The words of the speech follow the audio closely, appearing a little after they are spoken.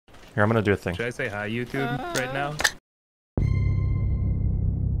Here, I'm gonna do a thing. Should I say hi, YouTube, right now?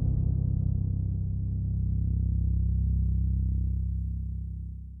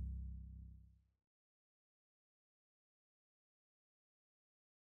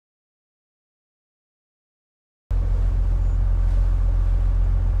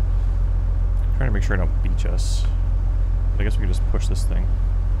 Trying to make sure I don't beach us. I guess we could just push this thing.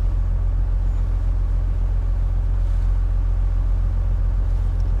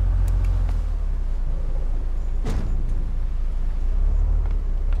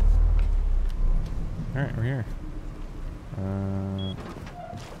 Alright, we're here.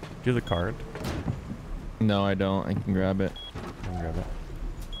 Do you have the card? No, I don't. I can grab it. I can grab it.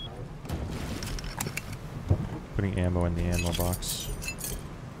 Putting ammo in the ammo box.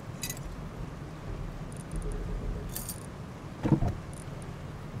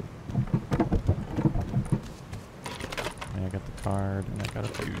 I got the card and I got a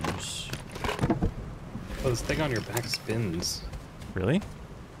fuse. Oh, this thing on your back spins. Really?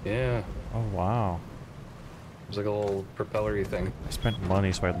 Yeah. Oh wow. There's like a little propellery thing. I spent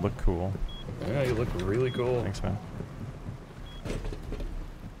money so I'd look cool. Yeah, you look really cool. Thanks, man.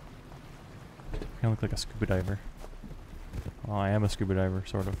 I look like a scuba diver. Well, I am a scuba diver,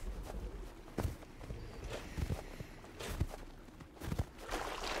 sort of.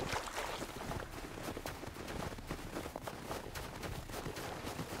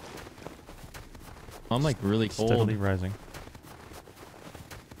 I'm like really cold. Steadily rising.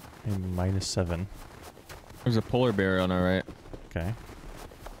 A -7. There's a polar bear on our right. Okay.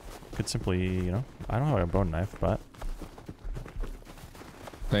 Could simply, you know, I don't have a bone knife, but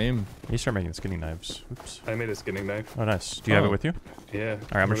Same. you start making skinning knives. Oops. I made a skinning knife. Oh, nice. Do you have it with you? Yeah. All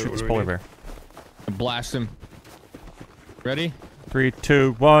right, I'm gonna shoot this polar bear. Blast him. Ready? 3,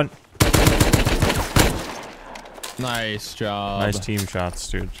 2, 1. Nice job. Nice team shots,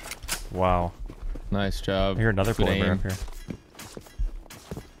 dude. Wow. Nice job. I hear another Good polar bear aim. up here.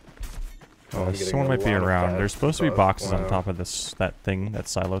 Oh, I'm getting Someone a might be lot of around. that There's supposed to be stuff. boxes on Wow. top of that thing, that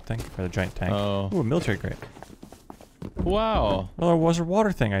silo thing, for the giant tank. Oh. Ooh, a military crate. Wow. Oh, there was a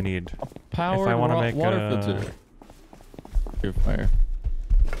water thing I need. Powered If I want to make water filter. Purifier.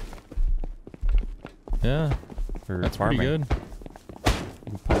 Yeah, for that's farming. pretty good.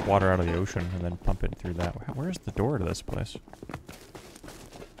 You can pump water out of the ocean and then pump it through that. Where's the door to this place?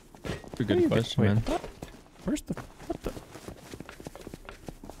 That's a good question, man. What? Where's the... What the...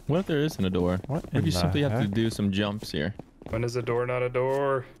 What if there isn't a door? What Maybe you in the simply have to heck? do some jumps here. When is a door not a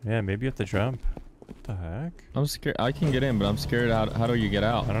door? Yeah, maybe you have to jump. What the heck? I'm scared. I can get in, but I'm scared. How do you get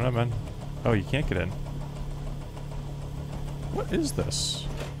out? I don't know, man. Oh, you can't get in. What is this?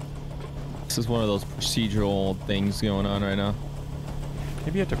 This is one of those procedural things going on right now.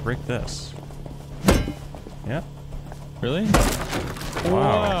 Maybe you have to break this. Yeah. Really? Wow.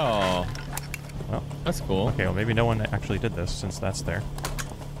 Wow. Well, That's cool. okay, well maybe no one actually did this since that's there.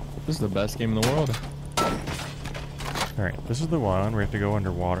 This is the best game in the world. Alright, this is the one where we have to go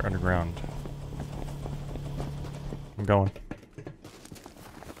underground. I'm going.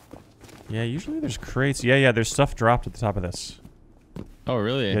 Yeah, usually there's crates. Yeah, there's stuff dropped at the top of this. Oh,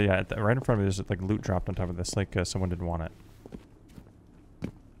 really? Yeah, right in front of me there's like loot dropped on top of this, like someone didn't want it.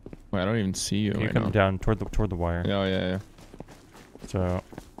 Wait, I don't even see you Can you right come now. down toward the wire? Oh, yeah. So,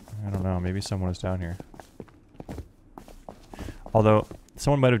 I don't know, maybe someone is down here. Although,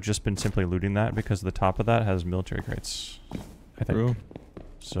 someone might have just been simply looting that because the top of that has military crates, I think. True.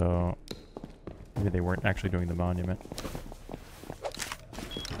 So, maybe they weren't actually doing the monument.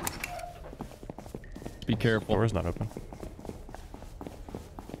 Be careful. Door's not open.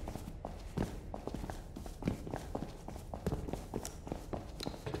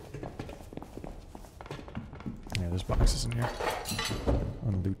 Yeah, there's boxes in here.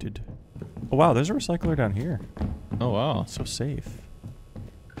 Unlooted. Oh wow, there's a recycler down here. Oh, wow. So safe.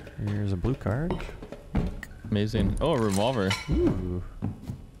 Here's a blue card. Amazing. Oh, a revolver. Ooh.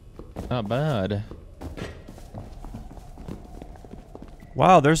 Not bad.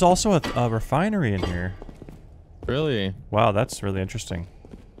 Wow, there's also a refinery in here. Really? Wow, that's really interesting.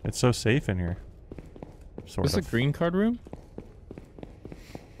 It's so safe in here. Sort Is this of. a green card room?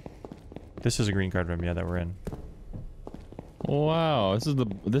 This is a green card room, yeah, that we're in. Wow,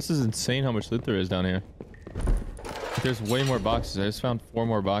 this is insane how much loot there is down here. There's way more boxes. I just found 4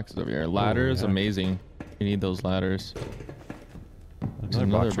 more boxes over here. Ladders, yeah. amazing. You need those ladders. There's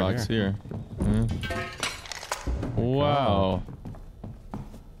Another another right box here. Wow.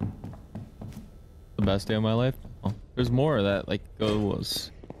 The best day of my life. Oh, there's more of that like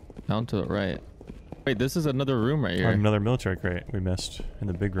goes down to the right. Wait, this is another room right here. Another military crate we missed in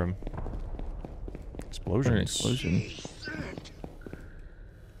the big room. What Explosions. an explosion.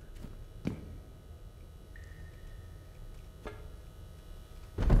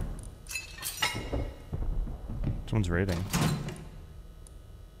 Someone's raiding.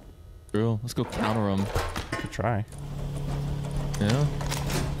 True. Let's go counter them. We could try. Yeah.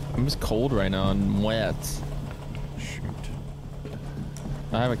 I'm just cold right now and wet. Shoot.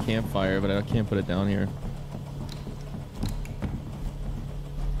 I have a campfire, but I can't put it down here.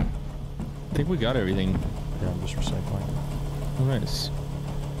 I think we got everything. Yeah, I'm just recycling. Oh, nice.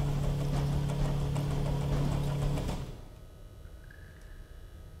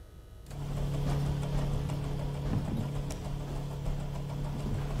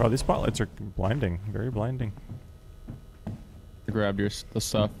 Bro, these spotlights are blinding. Very blinding. I grabbed the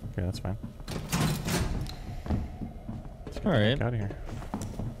stuff. Okay, that's fine. All right. Get out of here.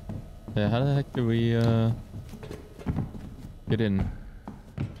 Yeah, how the heck do we get in?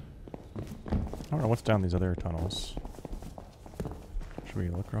 I don't know what's down these other tunnels. Should we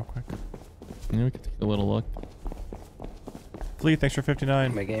look real quick? Yeah, we could take a little look. Flea, thanks for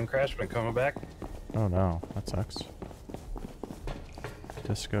 59. My game crashed, but coming back. Oh no, that sucks.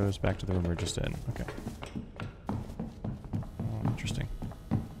 This goes back to the room we're just in. Okay. Oh, interesting.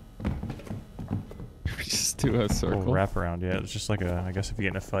 We just do a circle. Cool wrap around, yeah. It's just like a. I guess if you get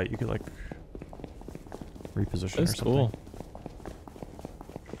in a fight, you could like reposition That's or something. cool.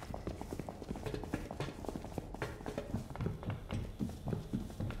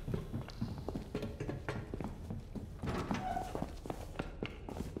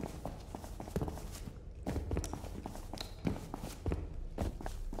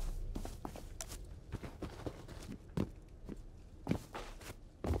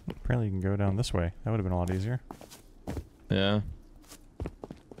 Apparently, you can go down this way. That would have been a lot easier. Yeah.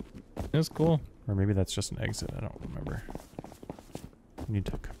 That's cool. Or maybe that's just an exit. I don't remember. We need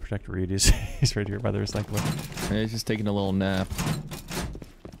to protect Reid. He's right here by the recycler. Yeah, he's just taking a little nap.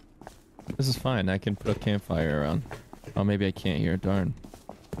 This is fine. I can put a campfire around. Oh, maybe I can't here. Darn.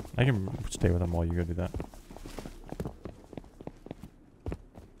 I can stay with him while you go do that.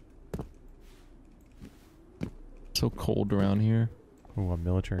 So cold around here. Ooh, a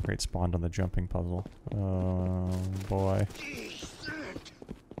military crate spawned on the jumping puzzle. Oh, boy.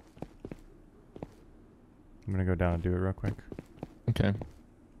 I'm gonna go down and do it real quick. Okay.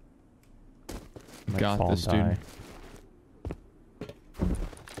 Might Got fall this, and dude.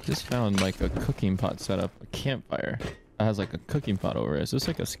 Just found like a cooking pot setup, a campfire. That has like a cooking pot over it. Is this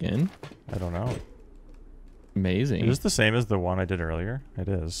like a skin? I don't know. Amazing. Is this the same as the one I did earlier? It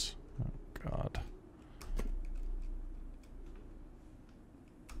is. Oh, God.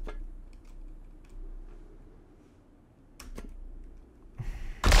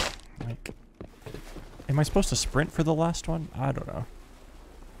 Like, am I supposed to sprint for the last one? I don't know.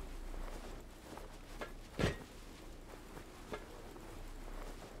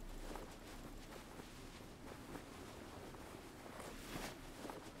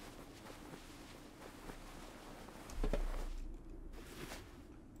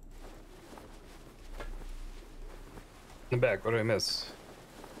 In the back, what did I miss?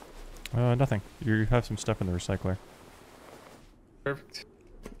 Nothing. You have some stuff in the recycler. Perfect.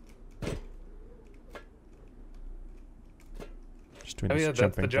 Just doing Oh this yeah,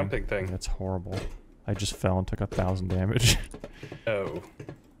 that's the jumping thing. That's horrible. I just fell and took 1,000 damage. Oh,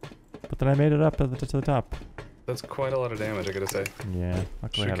 But then I made it up to the top. that's quite a lot of damage, I gotta say. Yeah.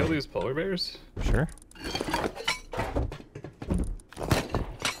 Luckily Should we I kill had these polar bears? Sure.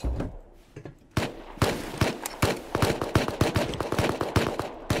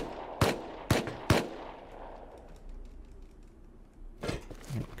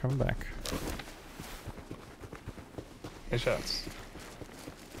 Coming back. Nice shots.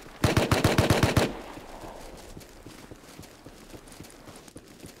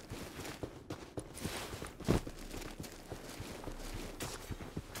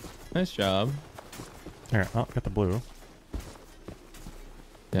 Nice job. Here, oh, got the blue.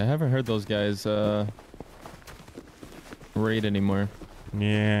 Yeah, I haven't heard those guys raid anymore.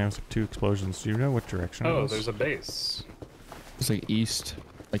 Yeah, it was like 2 explosions. Do you know what direction it Oh, was? there's a base. It's like east,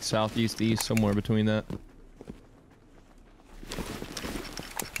 like southeast, east, somewhere between that.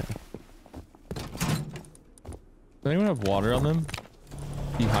 Does anyone have water on them?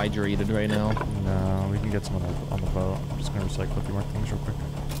 Dehydrated right now. No, we can get some on the boat. I'm just gonna recycle a few more things real quick.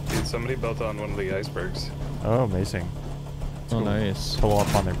 Dude, somebody built on one of the icebergs. Oh, amazing. That's Oh, cool. nice. Pull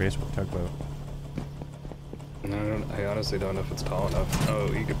up on their base with a tugboat. No, I honestly don't know if it's tall enough.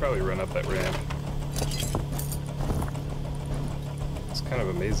 Oh, you could probably run up that ramp. It's kind of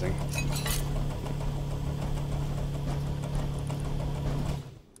amazing.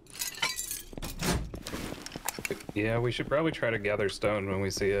 Yeah, we should probably try to gather stone when we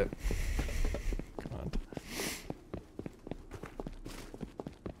see it. God.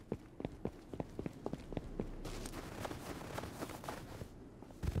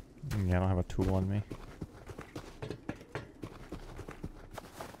 following me.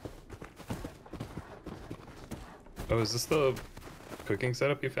 Oh, is this the cooking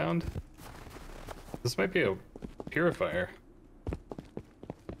setup you found? This might be a purifier.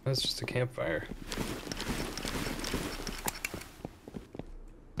 That's just a campfire.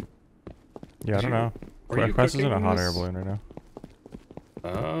 Yeah, I don't know. Were you Quest is in a cooking hot air this? balloon right now.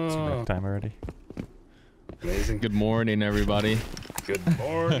 It's Oh, nighttime already. amazing. Good morning, everybody. Good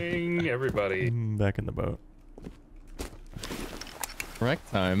morning, everybody. Back in the boat.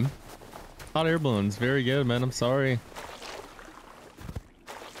 Correct time. Hot air balloons. Very good, man. I'm sorry.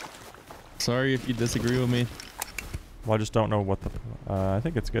 Sorry if you disagree with me. Well, I just don't know what the... I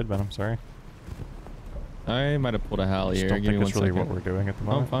think it's good, man. I'm sorry. I might have pulled a Hal I just here. don't Give me think one it's really second. what we're doing at the Oh,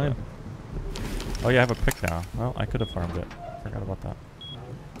 moment. fine. but- Oh, yeah, I have a pick now. Well, I could have farmed it. Forgot about that.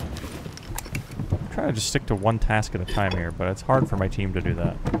 I'm trying to just stick to one task at a time here, but it's hard for my team to do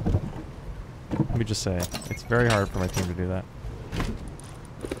that. Let me just say, it's very hard for my team to do that.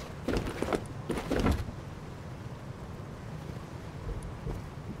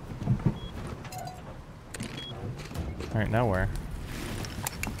 Alright, now where?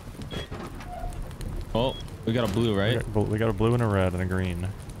 Oh, we got a blue, right? We got a blue and a red and a green.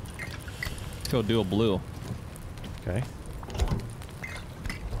 Let's go do a blue. Okay.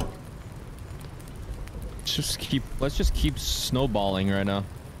 Let's just keep snowballing right now.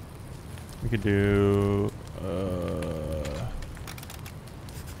 We could do...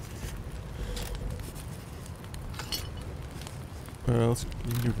 let's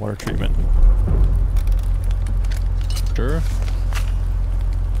do water treatment. Sure.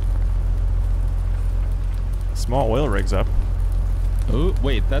 Small oil rig's up. Oh,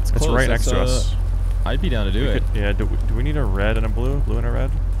 wait, that's close. It's right next to us. I'd be down to do it. Yeah, do we need a red and a blue? Blue and a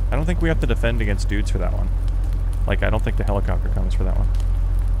red? I don't think we have to defend against dudes for that one. Like, I don't think the helicopter comes for that one.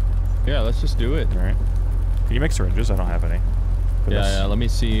 Yeah, let's just do it. Alright. Can you make syringes? I don't have any. Yeah, let me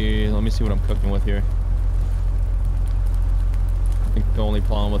see what I'm cooking with here. I think the only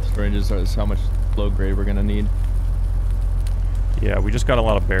problem with syringes is how much low grade we're gonna need. Yeah, we just got a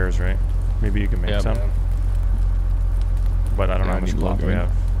lot of bears, right? Maybe you can make some. Yeah. But I don't know Yeah, how much I need cloth we low-grade.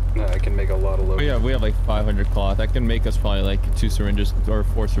 have. No, I can make a lot of low. Oh yeah, we have like 500 cloth. That can make us probably like 2 syringes or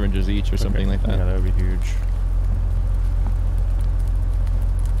 4 syringes each or something like that. Yeah, that would be huge.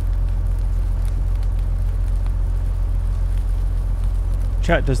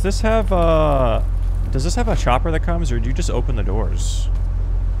 Chat, does this have a chopper that comes, or do you just open the doors?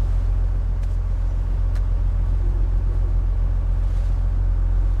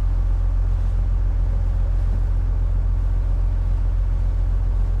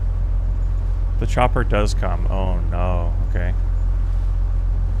 The chopper does come. Oh no. Okay.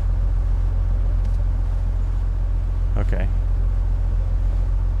 Okay.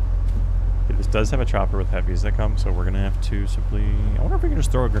 Okay, this does have a chopper with heavies that come, so we're gonna have to simply... I wonder if we can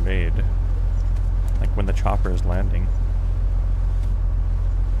just throw a grenade. Like when the chopper is landing.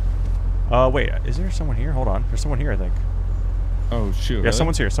 Wait, is there someone here? Hold on. There's someone here, I think. Oh shoot. Yeah, really?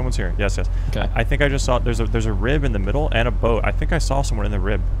 someone's here. Someone's here. Yes, yes. Okay. I think I just saw... There's a rib in the middle and a boat. I think I saw someone in the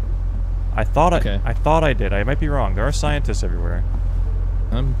rib. I thought I did. I might be wrong. There are scientists everywhere.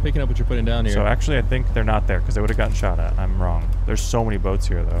 I'm picking up what you're putting down here. So actually, I think they're not there because they would have gotten shot at. I'm wrong. There's so many boats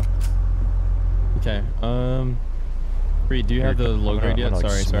here, though. Okay. Reid, do you have the low grade yet? Like,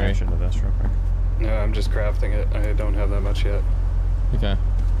 Sorry. smash into this real quick. No, I'm just crafting it. I don't have that much yet. Okay.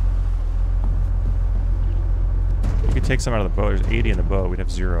 You could take some out of the boat. There's 80 in the boat. We'd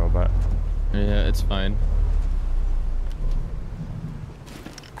have 0, but... Yeah, it's fine.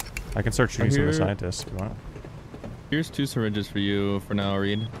 I can start shooting some of the scientists if you want. Here's 2 syringes for you for now,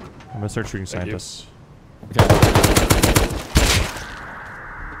 Reid. I'm gonna start shooting Thank you. scientists. Okay.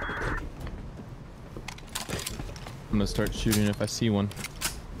 I'm gonna start shooting if I see one.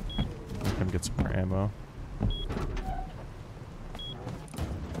 Come get some more ammo.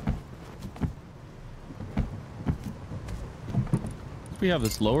 We have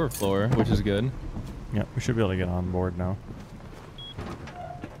this lower floor, which is good. Yeah, we should be able to get on board now.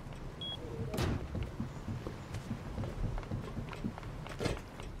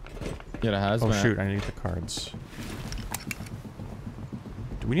 Get a hazmat. Oh shoot, I need the cards.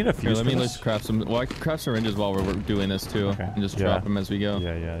 Do we need a Here, fuse let for me this? just craft some. Well, I can craft syringes while we're doing this too, Okay. and just Yeah. drop them as we go.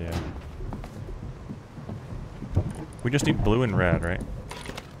 Yeah. We just need blue and red, right?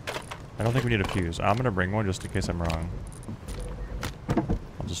 I don't think we need a fuse. I'm gonna bring one just in case I'm wrong.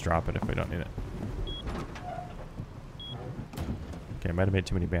 I'll just drop it if we don't need it. Okay, I might have made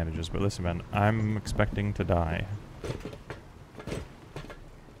too many bandages, but listen, man, I'm expecting to die.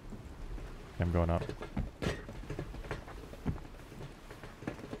 I'm going up.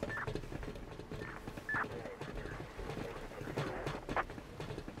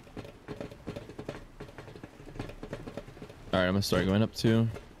 All right, I'm gonna start going up too.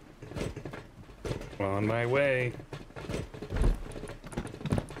 On my way.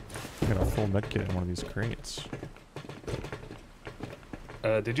 I got a full med kit in one of these crates.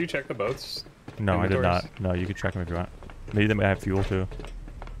 Did you check the boats? No, I did Inventories? not. No, you can check them if you want. Maybe they might have fuel too.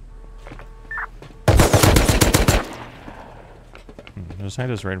 There's a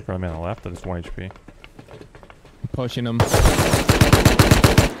scientist right in front of me on the left that is 1 HP. I'm pushing him.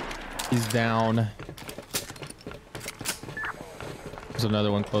 He's down. There's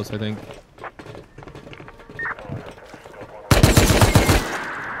another one close, I think.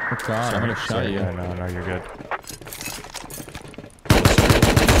 Oh god, I'm gonna shot you. No, no, you're good.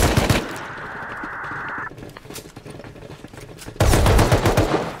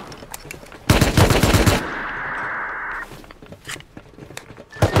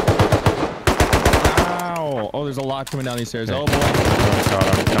 Ow! Oh, there's a lot coming down these stairs. Okay. Oh boy. Oh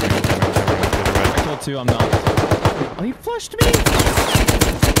god, I'm coming. I killed two, I'm not. Oh, he flushed me!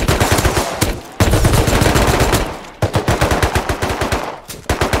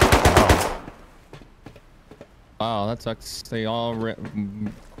 Wow, that sucks. They all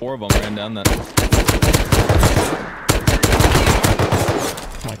four of them ran down that.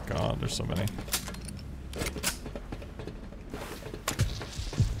 Oh my god, there's so many.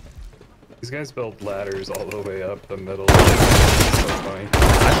 These guys build ladders all the way up the middle. It's so funny.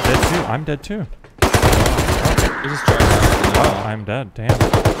 I'm dead too. You just drive out. Oh, I'm dead. Damn.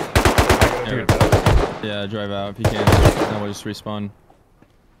 Dude. Yeah, drive out if you can. Then we'll just respawn.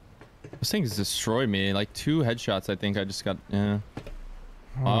 Those things destroyed me. Like 2 headshots, I think I just got. Yeah.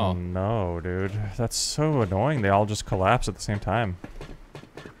 Oh Wow. no, dude. That's so annoying. They all just collapse at the same time.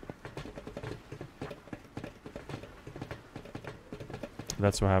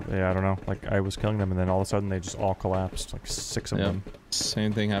 That's what happened. Yeah, I don't know. Like, I was killing them, and then all of a sudden, they just all collapsed. Like, 6 of them.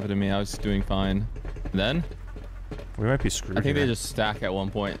 Same thing happened to me. I was doing fine. Then We might be screwed I think here. they just stack at one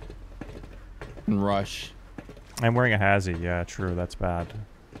point and rush. I'm wearing a hazy. Yeah, true. That's bad.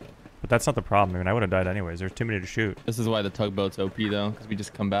 But that's not the problem. I mean, I would have died anyways. There's too many to shoot. This is why the tugboat's OP though, because we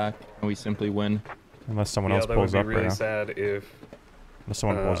just come back and we simply win. Unless someone Yeah, else that pulls would up be right really now. sad if Unless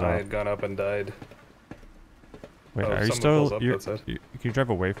someone pulls I up. had gone up and died. Wait, Oh, are if you someone still... pulls up, that's it. Can you drive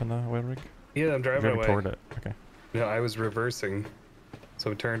away from the oil rig? Yeah, I'm driving away. toward it. Okay. No, I was reversing. So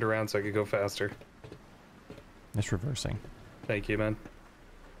I turned around so I could go faster. It's reversing. Thank you, man.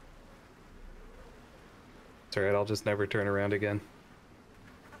 It's alright, I'll just never turn around again.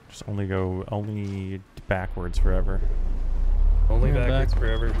 Just only backwards forever. Only Yeah, backwards back.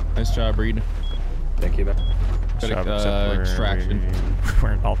 forever. Nice job, Reid. Thank you, man. Got Job, a, except we're- extraction. we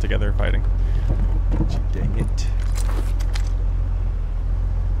weren't all together fighting. Dang it.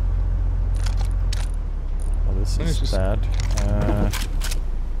 Oh, this It's is just- bad.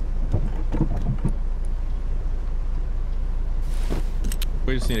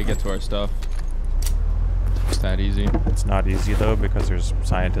 We just need to get to our stuff. It's that easy. It's not easy though because there's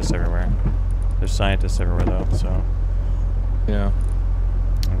scientists everywhere. There's scientists everywhere though, so Yeah.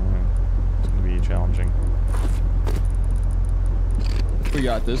 it's gonna be challenging. We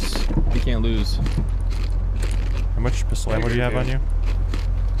got this. We can't lose. How much pistol ammo do you have on you?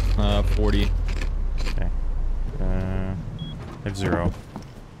 40. Okay. I have 0.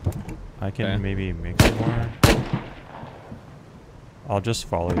 I can Okay. maybe make some more. I'll just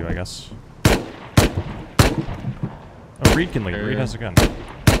follow you, I guess. Oh, Reid can lead. Reid has a gun.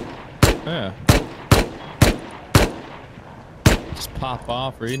 Yeah. Just pop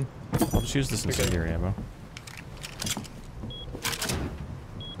off, Reid. I'll just use this incendiary ammo.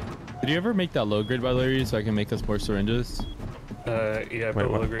 Did you ever make that low grade by Larry so I can make us more syringes? Yeah, Wait,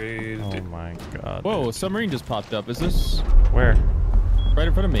 below what? grade. Oh my god. Whoa, a submarine just popped up. Is this Where? right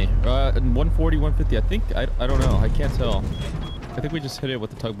in front of me? 140, 150. I think. I don't know. I can't tell. I think we just hit it with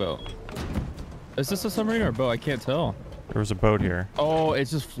the tugboat. Is this a submarine or a boat? I can't tell. There was a boat here. Oh,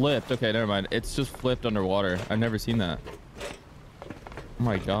 it's just flipped. Okay, never mind. It's just flipped underwater. I've never seen that. Oh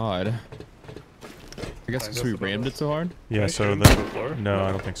my god. I guess because we rammed it so hard. Yeah, I so shoot 'em to the floor? No,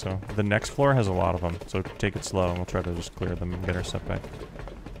 I don't think so. The next floor has a lot of them, so take it slow and we'll try to just clear them and get our set back.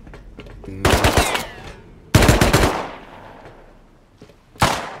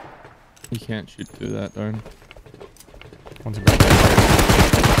 You can't shoot through that, darn. One's about there.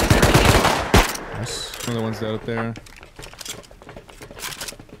 Nice. One of the ones out there.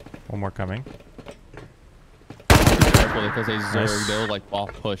 One more coming. Careful because they zerg. Nice. They'll like ball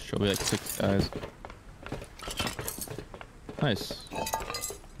push. It'll be like 6 guys. Nice.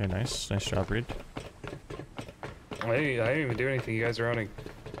 Okay, nice. Nice job, Reid. Hey, I didn't even do anything. You guys are owning.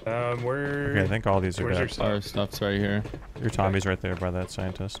 Where? Okay, I think all these are Where's your dead. stuff? Our stuff's right here. Your Tommy's right there by that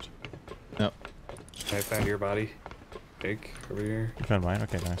scientist. Yep. I found your body. Jake, over here. You found mine?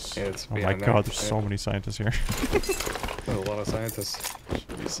 Okay, nice. Yeah, it's oh my behind there. god, there's so many scientists here. There's a lot of scientists.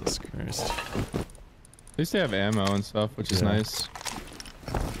 Jesus Christ. At least they have ammo and stuff, which is nice.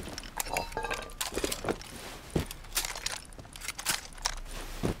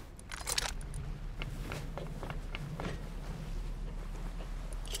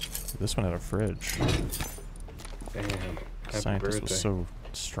 This one had a fridge. Damn. Happy Scientist birthday. was so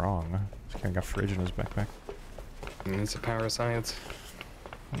strong. He's carrying a fridge in his backpack. It's a power of science.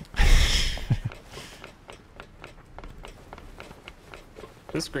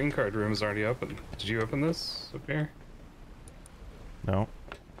 This green card room is already open. Did you open this up here? No.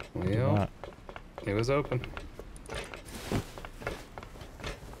 did Well, not. it was open.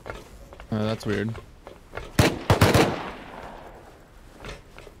 That's weird.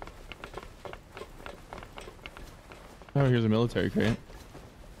 Oh, here's a military crate.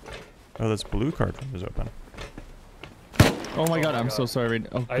 Oh, this blue card room is open. Oh my god, my I'm God. so sorry.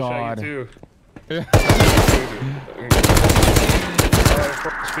 Oh I god. shot you too. Yeah.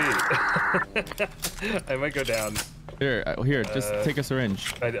 I might go down. Here, just take a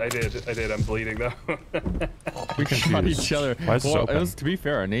syringe. I did. I'm bleeding though. We shot each other. Why is this Well, open? it was, to be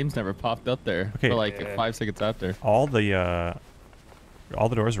fair, our names never popped up there Okay. for like Yeah. 5 seconds after. All the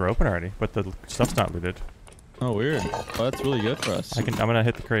doors are open already, but the stuff's not looted. Oh, weird. Oh, that's really good for us. I'm gonna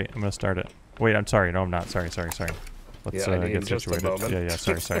hit the crate. I'm gonna start it. Wait, I'm sorry. No, I'm not. Sorry. Let's Yeah, I need get just a situated. moment.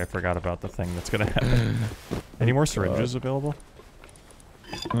 Yeah. Sorry. I forgot about the thing that's gonna happen. Any more syringes available?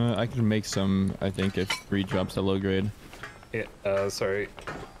 I can make some, I think, if Reid drops a low grade. Yeah. Sorry.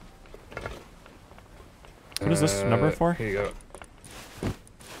 What is this number for? Here you go.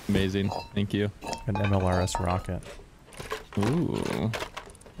 Amazing. Thank you. An MLRS rocket. Ooh.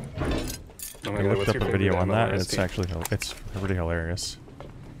 Oh my I God, looked what's up your a video favorite on that, and MLRS it's team? actually it's pretty hilarious.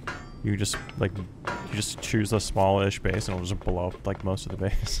 You just choose a smallish base, and it'll just blow up like most of the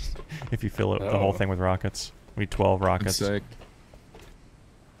base if you fill it the whole Oh. thing with rockets. We need 12 That's rockets. sick.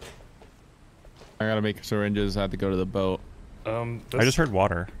 I gotta make syringes. I have to go to the boat. I just heard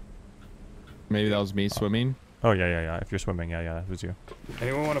water. Maybe that was me swimming. Oh yeah. If you're swimming, yeah, it was you.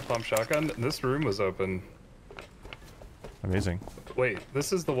 Anyone want a pump shotgun? This room was open. Amazing. Wait,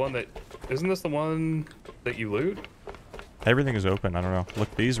 this is the one that... Isn't this the one that you loot? Everything is open. I don't know.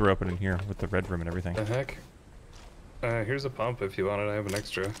 Look, these were open in here with the red room and everything. The heck? Here's a pump if you want it. I have an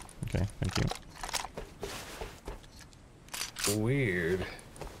extra. Okay, thank you. Weird.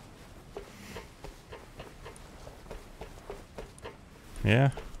 Yeah.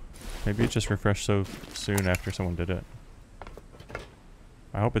 Maybe it just refreshed so soon after someone did it.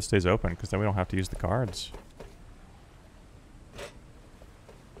 I hope it stays open, because then we don't have to use the cards.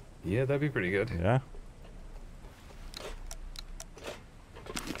 Yeah, that'd be pretty good. Yeah.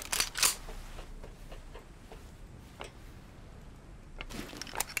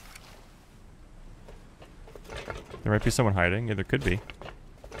 There might be someone hiding. Yeah, there could be.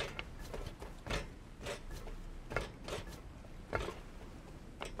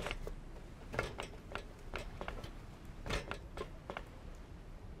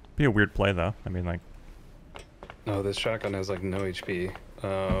 Be a weird play, though. I mean, like... No, this shotgun has like no HP.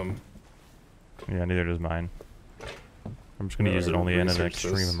 Yeah, neither does mine. I'm just gonna No, use it only in an research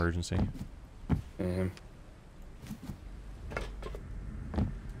extreme this. emergency. Um, I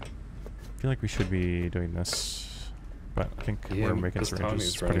feel like we should be doing this, but I think yeah, we're making this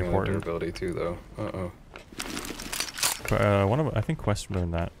syringes Tommy's pretty running out of important. durability too, though. Uh-oh. But, I think Quest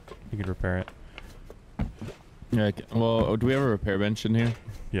learned that. You could repair it. Yeah. Well, do we have a repair bench in here?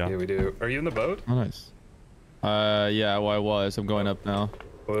 Yeah. Yeah, we do. Are you in the boat? Oh, nice. Yeah. Well, I was. I'm going up now.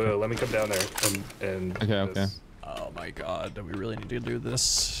 Well, let me come down there and Okay, okay. this- Oh my god, do we really need to do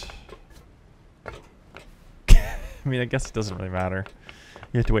this? I mean, I guess it doesn't really matter.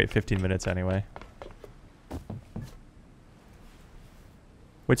 You have to wait 15 minutes anyway.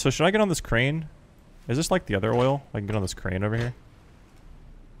 Wait, so should I get on this crane? Is this like the other oil? I can get on this crane over here?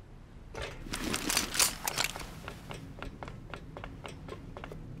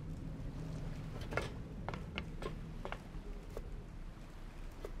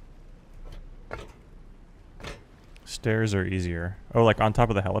 Stairs are easier. Oh, like on top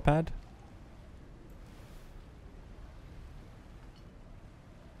of the helipad?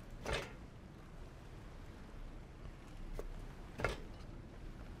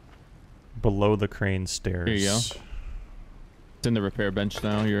 Below the crane stairs. Here you go. It's in the repair bench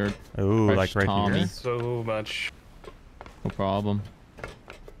now. You're Oh, like fresh right Tommy. here? So much. no problem.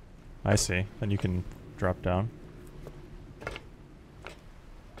 I see. Then you can drop down.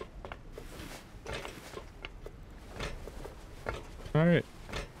 All right.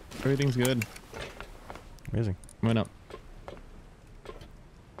 Everything's good. Amazing. Coming up.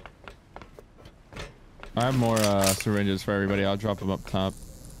 I have more syringes for everybody. I'll drop them up top.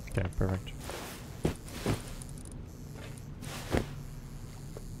 Okay, perfect.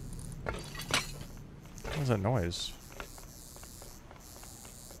 What was that noise?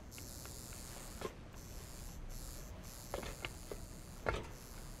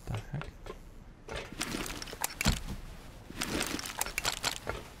 The heck?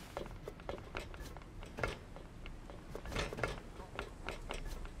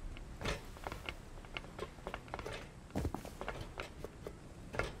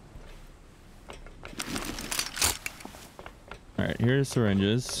 All right, here's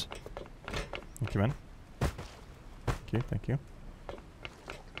syringes. Thank you, man. Thank you, thank you.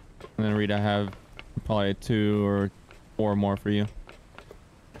 And then Reid, I have probably 2 or 4 more for you.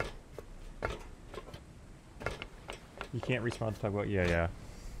 You can't respawn to tugboat? Yeah.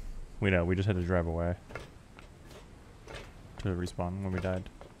 We know, we just had to drive away to respawn when we died.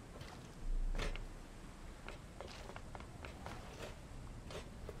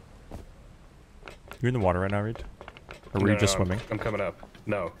 You in the water right now, Reid? Or were you just swimming? I'm coming up.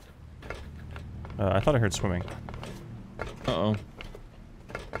 No. I thought I heard swimming. Uh-oh.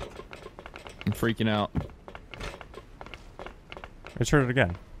 I'm freaking out. I just heard it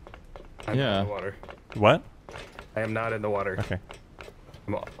again. I'm not in the water. What? I am not in the water. Okay.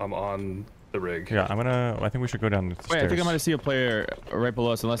 I'm on the rig. Yeah, I think we should go down the stairs. Wait, I think I might see a player right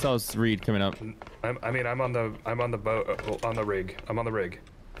below us, unless that was Reid coming up. I'm on the boat, on the rig. I'm on the rig.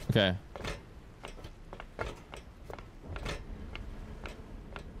 Okay.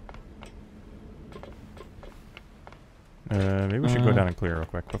 Maybe we should go down and clear real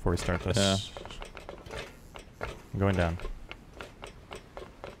quick before we start this. Yeah. I'm going down.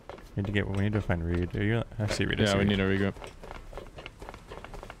 We need to find Reid. I see Reid. Yeah, we need a regroup.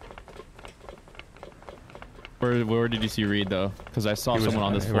 Where did you see Reid though? Because I saw someone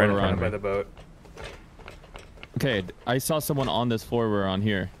on this floor right around by the boat. Okay, I saw someone on this floor. We're on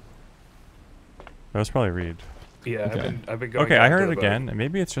here. That was probably Reid. Yeah, Okay. I've been going. Okay, I heard to it the again. And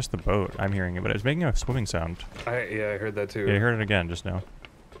maybe it's just the boat. I'm hearing it, but it's making a swimming sound. I heard that too. Yeah, I heard it again just now.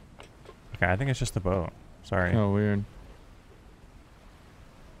 Okay, I think it's just the boat. Sorry. Oh, weird.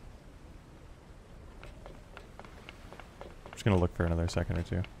 I'm just gonna look for another second or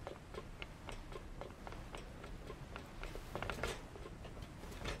two.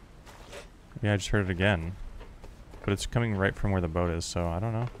 Yeah, I just heard it again. But it's coming right from where the boat is, so I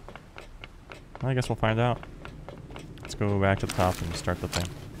don't know. Well, I guess we'll find out. Let's go back to the top and start the thing.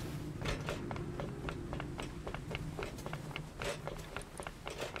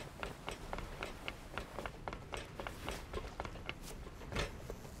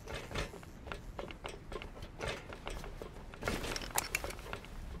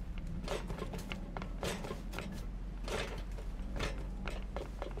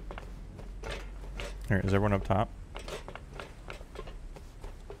 Here, is everyone up top?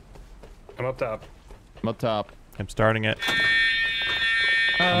 I'm up top. I'm up top. I'm starting it.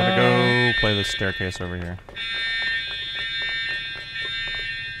 I'm gonna go play the staircase over here.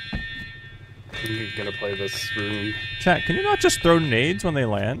 I'm gonna play this room. Chat, can you not just throw nades when they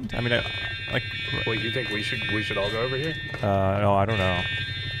land? I mean, like... Wait, you think we should all go over here? No, I don't know.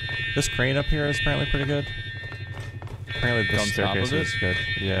 This crane up here is apparently pretty good. Apparently this On top staircase of it? is good.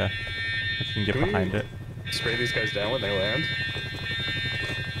 Yeah. If you can get Can we behind it. Spray these guys down when they land?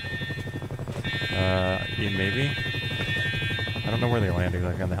 Yeah, maybe. I don't know where they landed.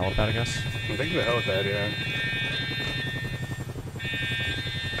 Like on the helipad, I guess. I think the helipad, yeah.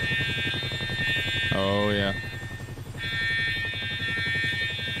 Oh, yeah.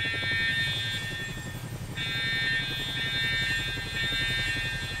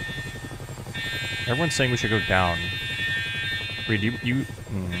 Everyone's saying we should go down. Reid, just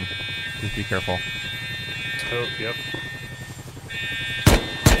be careful. Oh, yep.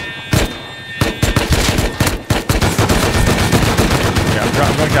 Yeah,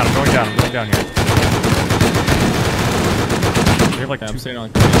 I'm going down here. We have like Okay, two... I'm staying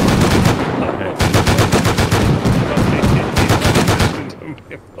on.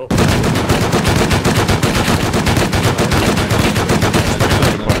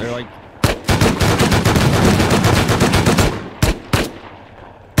 They're like...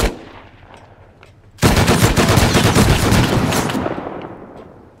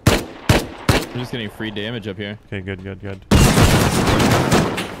 I'm just getting free damage up here. Okay, good.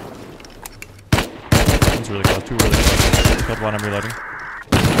 One's really close, two really close. Killed one, I'm reloading.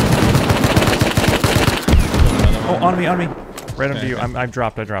 Oh, on me! Right under you. I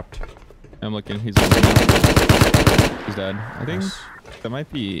dropped. I'm looking. He's dead, I think. Nice. That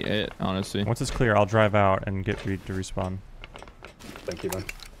might be it, honestly. Once it's clear, I'll drive out and get Reid to respawn. Thank you, man.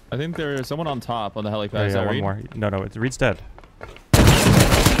 I think there's someone on top on the helipad. Yeah, Is that one Reid? more. No, it's Reid's dead. Okay.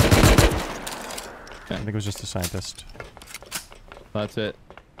 I think it was just a scientist. That's it.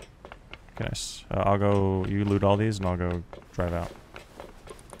 Okay, nice. I'll go. You loot all these, and I'll go drive out.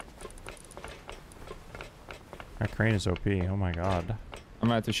 That crane is OP. Oh my god. I'm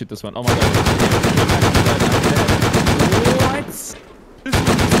gonna have to shoot this one. Oh my god. What?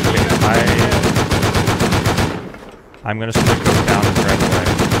 I'm gonna stick go down and drive away.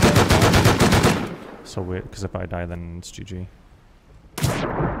 So weird, because if I die, then it's GG.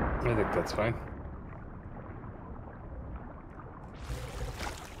 I think that's fine.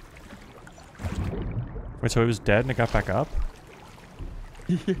 Wait, so it was dead and it got back up?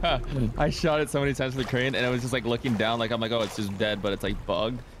 Yeah, I shot it so many times with the crane, and I was just like looking down, like I'm like, oh, it's just dead, but it's like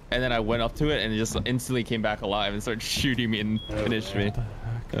bugged. And then I went up to it, and it just instantly came back alive and started shooting me and finished me.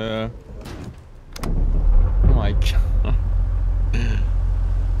 Oh my god.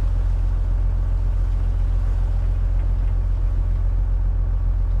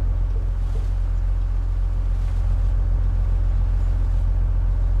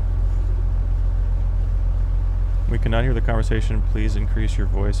 We cannot hear the conversation. Please increase your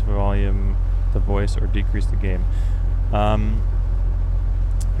voice volume, the voice, or decrease the game.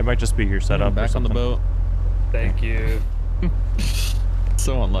 It might just be your setup. Back on the boat. Thank you.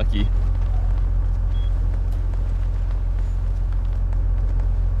 So unlucky.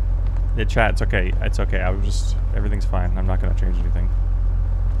 Yeah, chat, it's okay. It's okay. I was just, everything's fine. I'm not gonna change anything.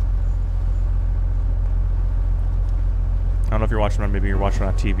 I don't know if you're watching on, maybe you're watching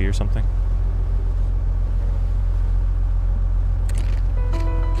on TV or something.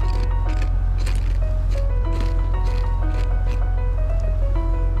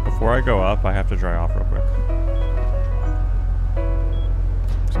 Before I go up, I have to dry off real quick.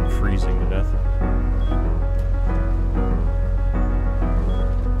 'Cause I'm freezing to death.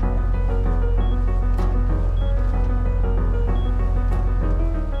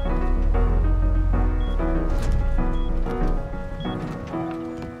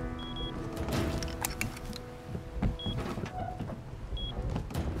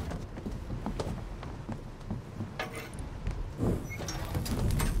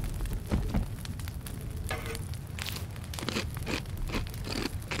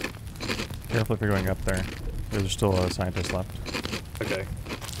 Careful if you're going up there. There's still a scientist left. Okay.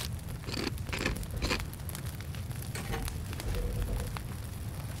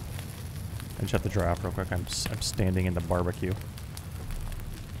 I just have to dry off real quick. I'm standing in the barbecue.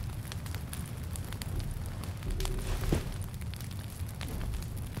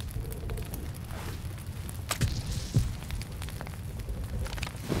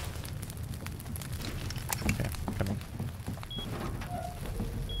 Okay, coming.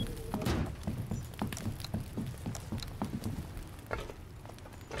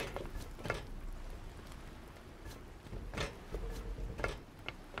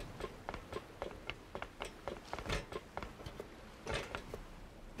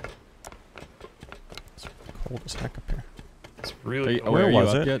 Cold as heck up here. It's really. Where are you was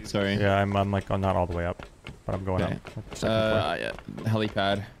up it? yet? Sorry. Yeah, I'm like not all the way up, but I'm going Okay. up. Second floor. Yeah,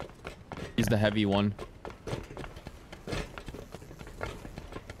 helipad. He's the heavy one.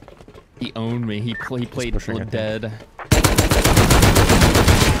 He owned me. He played pushing, I think. dead.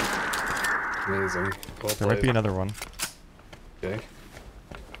 Amazing. Well There might be played. another one. Okay.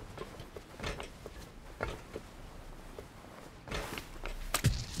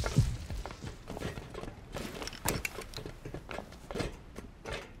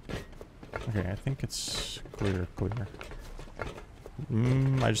 Okay, I think it's clear.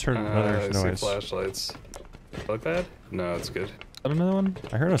 I just heard I another see noise. flashlights. Look bad? No, it's good. Is that another one?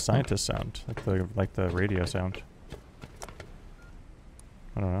 I heard a scientist sound, like the radio sound.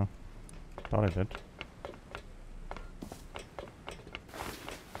 I don't know. Thought I did.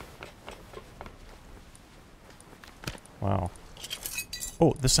 Wow.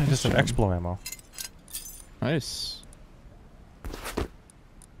 Oh, this scientist had explo ammo. Nice.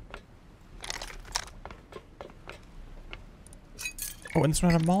 Oh, and this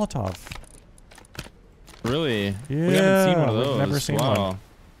one had a Molotov. Really? Yeah, We haven't seen one of we've those. never seen wow. one.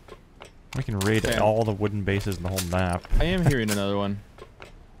 We can raid Damn. all the wooden bases in the whole map. I am hearing another one.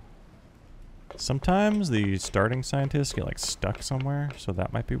 Sometimes the starting scientists get like stuck somewhere, so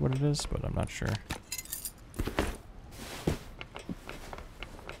that might be what it is, but I'm not sure.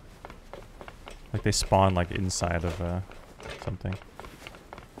 Like they spawn like inside of something.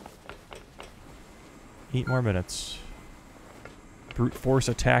 8 more minutes. Brute force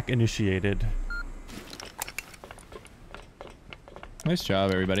attack initiated. Nice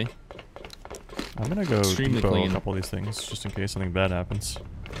job, everybody. I'm gonna go Extremely depot clean. a couple of these things just in case something bad happens.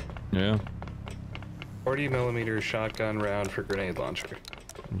 Yeah. 40mm shotgun round for grenade launcher.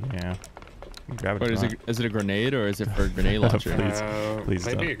 Yeah. Grab it. Wait, is it a grenade or is it for a grenade launcher? Please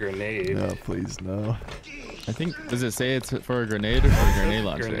might don't. be a grenade. No, please, no. I think, does it say it's for a grenade or for a grenade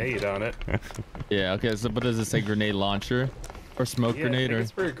launcher? Grenade on it. Yeah, okay, so but does it say grenade launcher? Or smoke Yeah, grenade? I think Or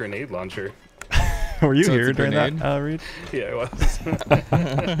it's for a grenade launcher. Were you So it's here a during that, grenade? Reid? Yeah, it was.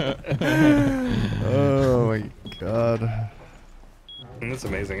 Oh my god. That's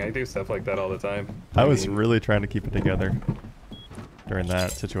amazing. I do stuff like that all the time. I was really trying to keep it together during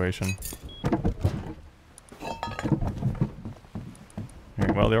that situation.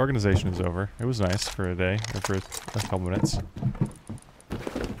 Alright, well, the organization is over. It was nice for a day, or for a couple minutes.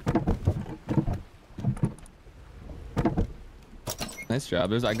 nice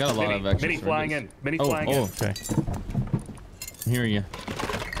job. I got a lot of extra Mini flying in. Mini flying in. Okay. I'm hearing you.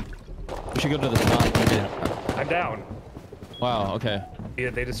 We should go to the top. Yeah. I'm down. Wow, okay. Yeah,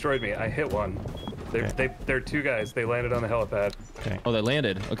 they destroyed me. I hit one. They're two guys. They landed on the helipad. Okay. Oh, they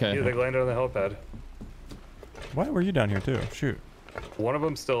landed. Okay. Yeah, they landed on the helipad. Why were you down here too? Shoot. One of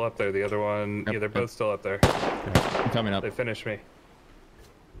them's still up there. The other one, Yep, yeah, they're yep. both still up there. I'm coming up. They finished me.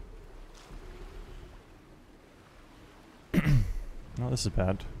 Oh, this is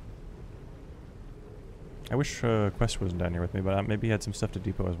bad. I wish Quest wasn't down here with me, but maybe he had some stuff to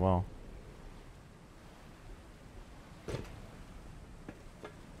depot as well.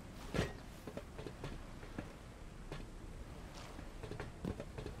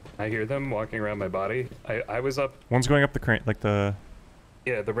 I hear them walking around my body. I was up, One's going up the crane, like the...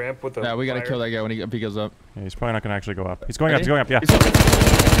 yeah, the ramp with the Yeah, we gotta fire. kill that guy when he goes up. Yeah, he's probably not going to actually go up. He's going up, Ready? he's going up, yeah. He's up.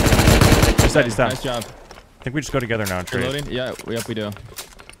 He's dead, he's down. Nice job. I think we just go together now and trade. Reloading? Yeah, yep, we do.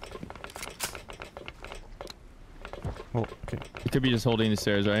 Well, okay. He could be just holding the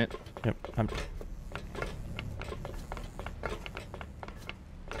stairs, right? Yep.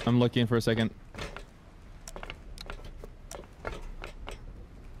 I'm looking for a second.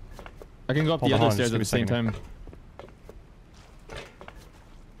 I can go up Hold the on, other just stairs give at me the a same second time.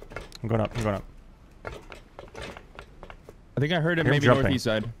 I'm going up, I'm going up. I think I heard him Hear him maybe jumping. northeast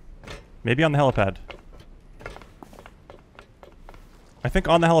side. Maybe on the helipad. I think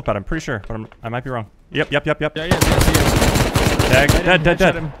on the helipad, I'm pretty sure, but I might be wrong. Yep. Yeah, yes, yes. Dead.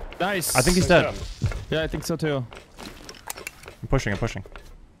 Shot him. Nice. I think he's Nice dead. job. Yeah, I think so too. I'm pushing.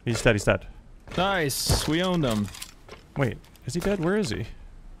 He's dead. Nice. We owned him. Wait, is he dead? Where is he?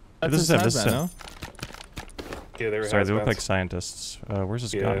 That's This is his him, this is hazmat, him. no? Yeah, they were Sorry, they look hazmats. like scientists. Where's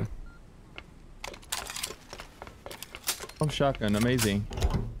his Yeah. gun? Oh, shotgun. Amazing.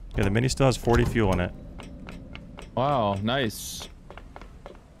 Yeah, the mini still has 40 fuel in it. Wow, nice.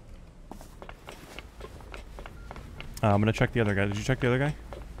 I'm gonna check the other guy. Did you check the other guy?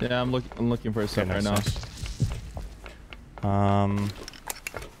 Yeah, I'm looking for stuff Okay, right nice. I'm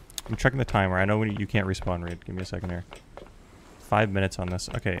checking the timer. I know you can't respawn, Reid. Give me a second here. 5 minutes on this.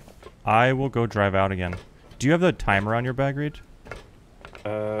 Okay, I will go drive out again. Do you have the timer on your bag, Reid?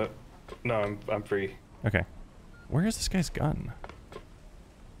 No, I'm free. Okay. Where is this guy's gun?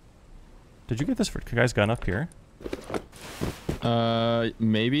 Did you get this guy's gun up here?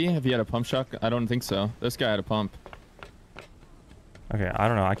 Maybe if he had a pump shot. I don't think so. This guy had a pump. Okay, I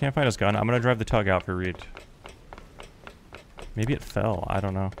don't know. I can't find his gun. I'm gonna drive the tug out for Reid. Maybe it fell. I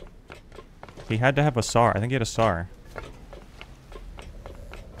don't know. He had to have a SAR. I think he had a SAR.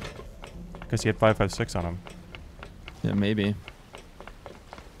 Because he had 5.56 on him. Yeah, maybe.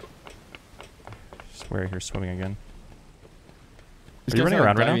 Swear you're swimming again. This Are you guy's running got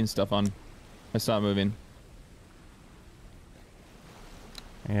around right now? diving stuff on. I saw it moving.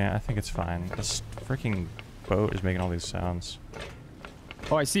 Yeah, I think it's fine. This freaking boat is making all these sounds.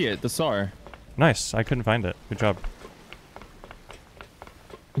 Oh, I see it. The SAR. Nice. I couldn't find it. Good job.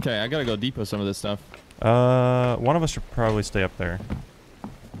 Okay, I gotta go depot some of this stuff. One of us should probably stay up there.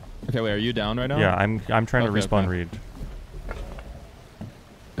 Okay, wait, are you down right now? Yeah, I'm trying to Okay, respawn okay. Reid.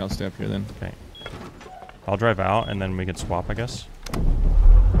 I'll stay up here then. Okay. I'll drive out and then we can swap, I guess.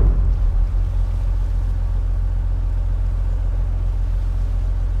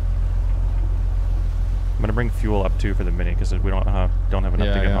 I'm gonna bring fuel up too for the mini because we don't have enough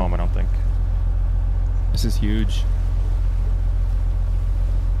to get home. I don't think. This is huge.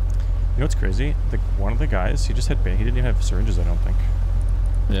 You know what's crazy? One of the guys, he just had he didn't even have syringes. I don't think.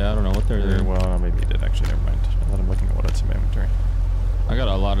 Yeah, I don't know what they're Or, doing. well, maybe he did actually. Never mind. Now that I'm looking at what it's in my inventory. I got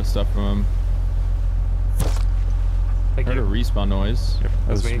a lot of stuff from him. Thank Heard a you. respawn noise. Yep, that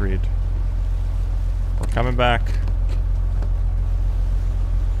That's was me. Reid. We're coming back.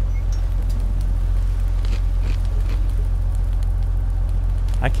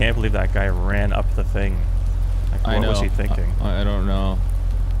 I can't believe that guy ran up the thing. Like, what was he thinking? I don't know.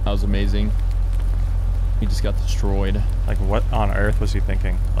 That was amazing. He just got destroyed. Like, what on earth was he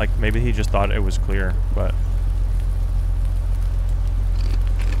thinking? Like, maybe he just thought it was clear, but...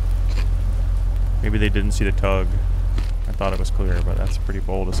 Maybe they didn't see the tug. I thought it was clear, but that's a pretty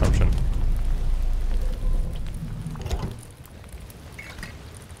bold assumption.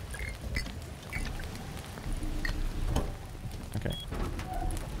 Okay.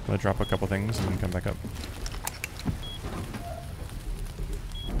 I'm gonna drop a couple things and then come back up.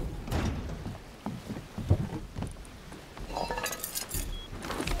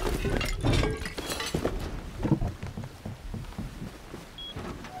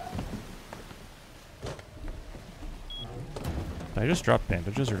 Did I just drop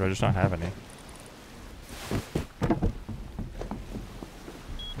bandages, or do I just not have any?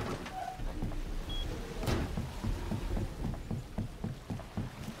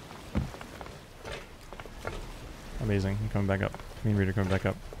 Amazing. I'm coming back up. Me and Reid are coming back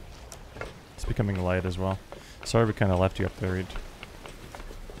up. It's becoming light as well. Sorry we kind of left you up there, Reid.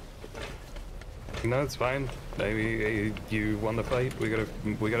 No, it's fine. Maybe you won the fight. We got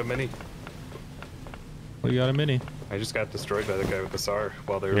a mini. We got a mini. I just got destroyed by the guy with the SAR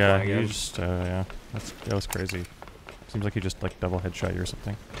while they were Yeah, flying in. just yeah. That was crazy. Seems like he just like double headshot you or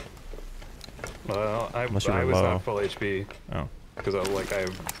something. Well, I was low. not full HP. Oh. Because I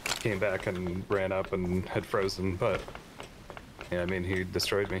came back and ran up and had frozen, but yeah, I mean he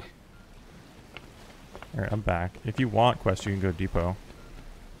destroyed me. Alright, I'm back. If you want quest, you can go depot.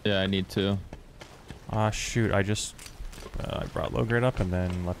 Yeah, I need to. Ah, shoot, I just I brought low grade up and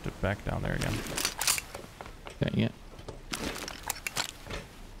then left it back down there again. Dang it.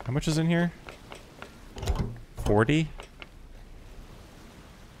 How much is in here? 40?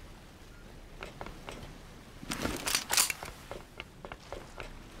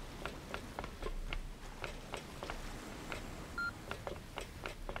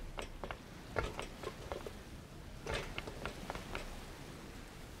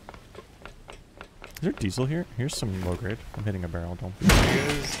 Is there diesel here? Here's some low grade. I'm hitting a barrel. Don't. You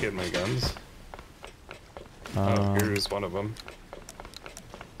guys get my guns. Oh, here's one of them.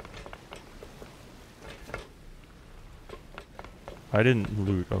 I didn't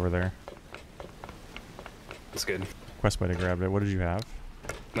loot over there. That's good. Quest might have grabbed it. What did you have?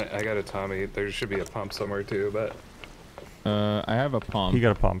 I got a Tommy. There should be a pump somewhere too, but I have a pump. He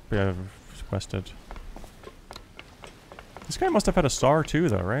got a pump. Yeah, quested. This guy must have had a SAR too,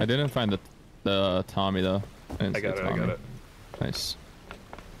 though, right? I didn't find the Tommy though. I got it. I got it. Nice.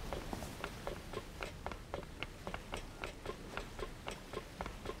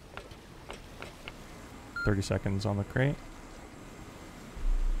 $30 seconds on the crate.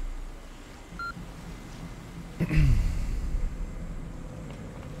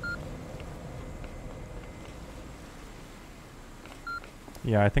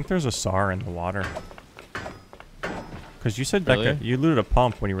 Yeah, I think there's a SAR in the water. Because you said Really? that guy, you looted a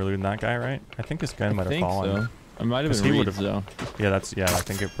pump when you were looting that guy, right? I think this guy might have fallen. So. I might have 'Cause been he Reid's though. Yeah, I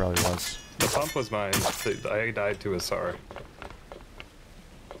think it probably was. The pump was mine. I died to a SAR.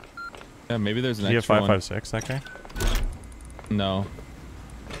 Yeah, maybe there's an Did he have extra 556, that guy? one. No.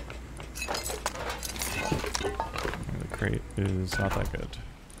 The crate is not that good.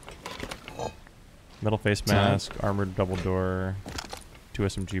 Metal face mask, armored double door, 2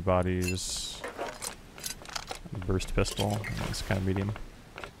 SMG bodies, burst pistol. It's kind of medium.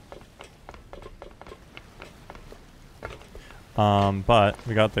 But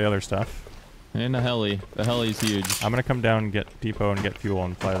we got the other stuff. And a heli. The heli's huge. I'm gonna come down and get depot and get fuel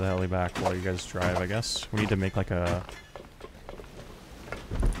and fly the heli back while you guys drive, I guess. We need to make like a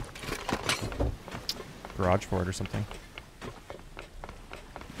garage for it or something.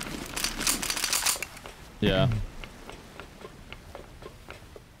 Yeah.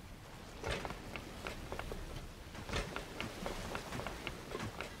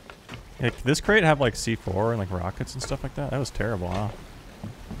 Hey, could this crate have like C4 and like rockets and stuff like that? That was terrible, huh?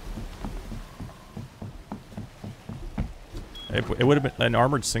 It would have been an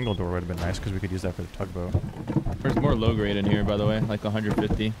armored single door would have been nice because we could use that for the tugboat. There's more low grade in here, by the way, like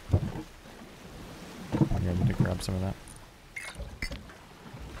 150. Yeah, I need to grab some of that.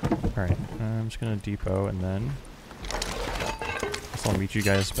 Alright, I'm just gonna depot and then I'll meet you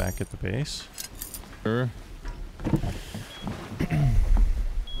guys back at the base. Sure.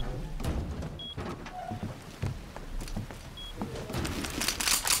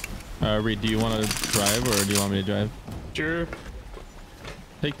 Reid, do you want to drive or do you want me to drive? Sure.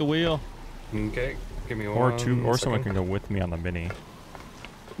 Take the wheel. Okay. Give me Or one. someone second. can go with me on the mini.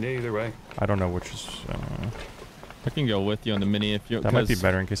 Yeah, either way. I don't know which is. I can go with you on the mini if you. That might be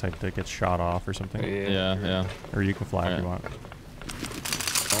better in case I did get shot off or something. Yeah. Or you can fly if you want.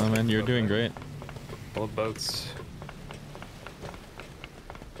 Oh man, you're doing great. Full of boats.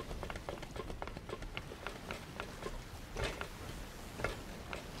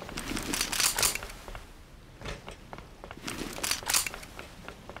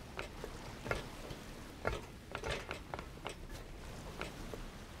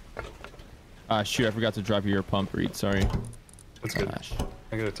 Shoot, I forgot to drop you your pump, Reid. Sorry. That's good. Gosh.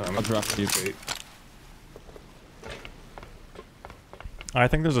 I got a time. I'll drop you. I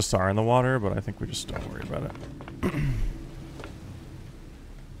think there's a SAR in the water, but I think we just don't worry about it.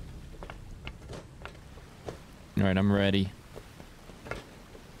 All right, I'm ready.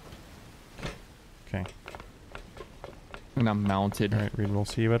 Okay. And I'm mounted. All right, Reid, we'll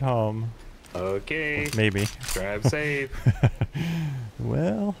see you at home. Okay. Maybe. Drive safe.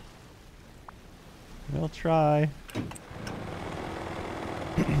 Well, we'll try.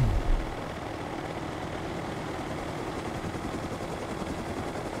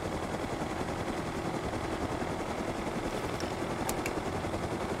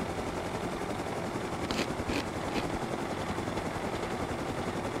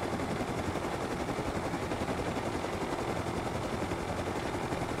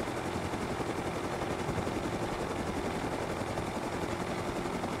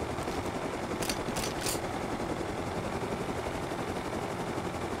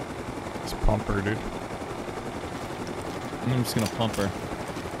 Pump her, dude. I'm just gonna pump her.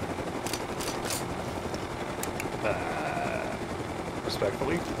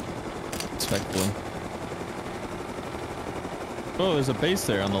 Respectfully. Respectfully. Oh, there's a base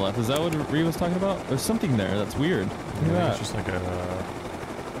there on the left. Is that what Reid was talking about? There's something there that's weird. Look at Yeah, that. it's just like a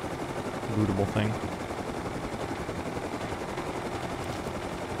lootable thing.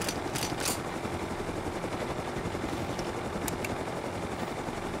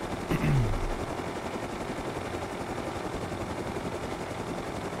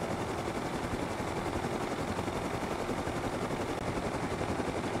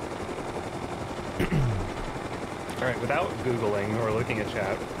 Alright, without Googling or looking at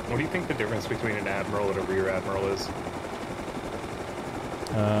chat, what do you think the difference between an admiral and a rear admiral is?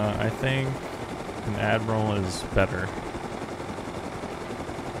 I think an admiral is better.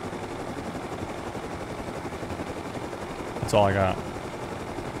 That's all I got.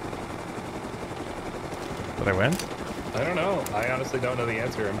 Did I win? I don't know. I honestly don't know the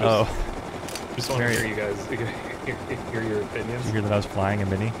answer. I'm just want to hear you guys hear your opinions. Did you hear that I was flying a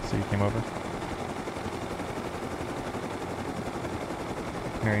mini, so you came over?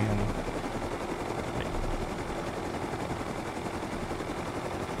 Mary, honey.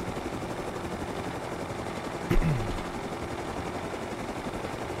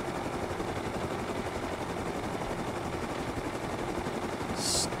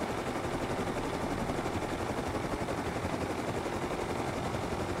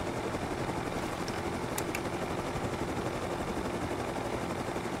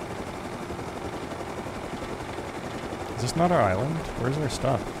 Is this not our island? Where's our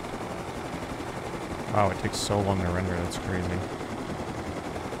stuff? Wow, it takes so long to render, that's crazy.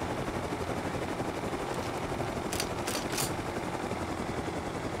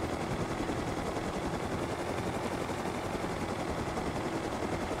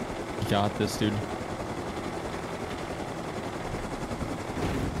 Got this, dude.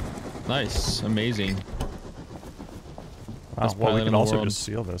 Nice. Amazing. Wow, Best well, we pilot in can the also world. just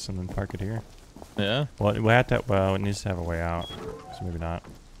seal this and then park it here. Yeah? Well, we have to, well, it needs to have a way out, so maybe not.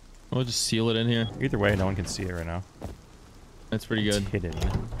 We'll just seal it in here. Either way, no one can see it right now. That's pretty good. It's hidden.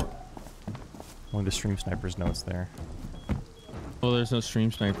 Only the stream snipers know it's there. Well, there's no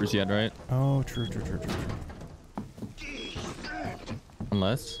stream snipers yet, right? Oh, true.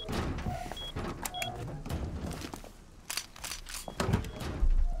 Unless.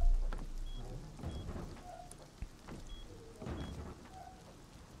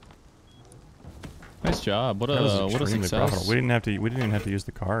 Nice job. What That was a extremely success. profitable. We didn't even have to use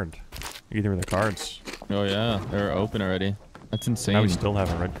the card. Either of the cards. Oh yeah, they're open already. That's insane. Now we still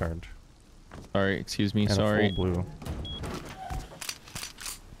have a red card. Sorry, excuse me. And Sorry. a full blue.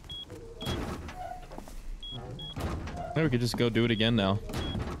 Maybe we could just go do it again now.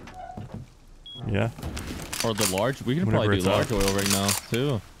 Yeah. Or the large. We can Whenever probably do it's large up. oil right now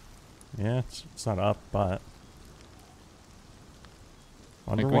too. Yeah, it's not up, but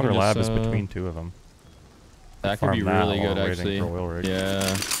Like, we Underwater can Lab just, is between two of them. That could Farm be that really while good waiting actually. for oil rig.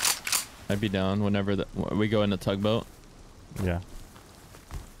 Yeah. I'd be down whenever we go in the tugboat. Yeah.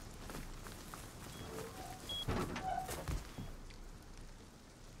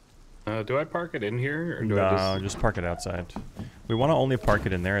 Do I park it in here, or do I No, just park it outside. We want to only park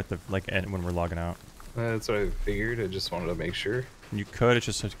it in there at the end when we're logging out. That's what I figured. I just wanted to make sure. You could. It's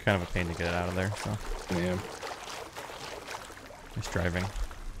just kind of a pain to get it out of there. So. Yeah. Nice driving.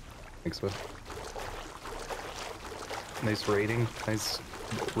 Thanks, Beth. Nice rating. Nice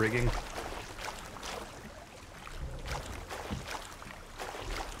rigging.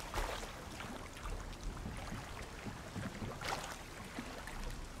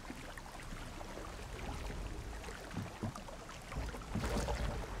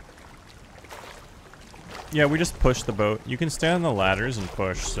 Yeah, we just pushed the boat. You can stand on the ladders and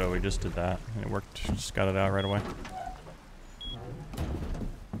push, so we just did that. And it worked. Just got it out right away.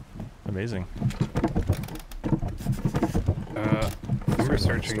 Amazing. I'm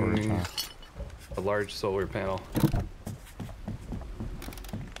researching a large solar panel.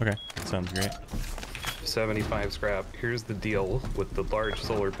 Okay, that sounds great. 75 scrap. Here's the deal with the large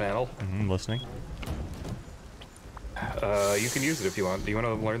solar panel. I'm listening. You can use it if you want. Do you want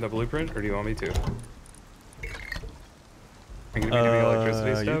to learn the blueprint, or do you want me to? I'm gonna be doing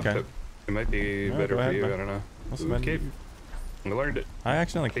electricity stuff, but it might be better for you. I don't know. Okay. I learned it. I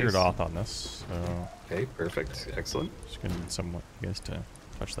accidentally cleared off on this, so... Okay, perfect. Excellent. Just gonna need someone, you guys to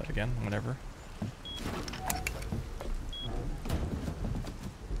touch that again, whenever.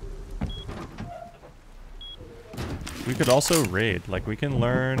 We could also raid. Like, we can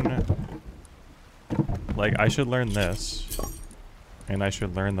learn... Like, I should learn this. And I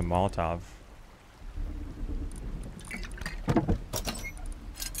should learn the Molotov.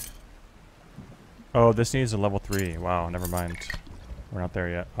 Oh, this needs a level 3. Wow, never mind. We're not there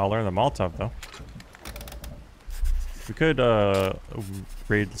yet. I'll learn the Molotov, though. We could,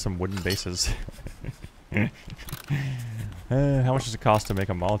 raid some wooden bases. How much does it cost to make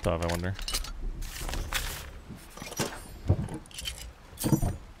a Molotov, I wonder?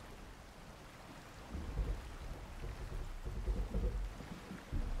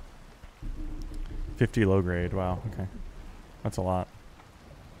 $50 low grade. Wow, okay. That's a lot.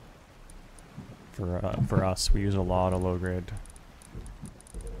 For us, we use a lot of low grade.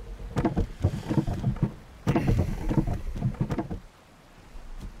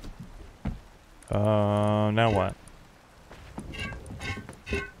 Now what?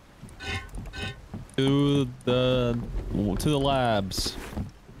 To the labs.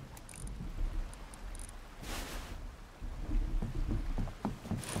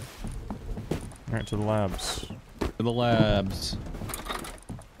 All right, to the labs. To the labs.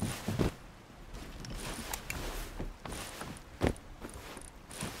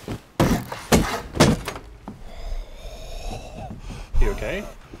 You okay?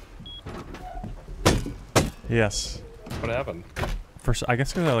 Yes. What happened? First, I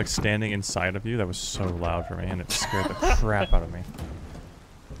guess because I like standing inside of you, that was so loud for me, and it scared the crap out of me.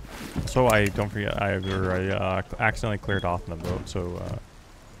 So I don't forget, I accidentally cleared off in the boat. So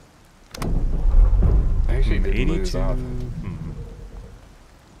I actually did 82. lose off.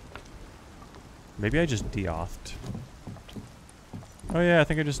 Maybe I just de-offed. Oh yeah, I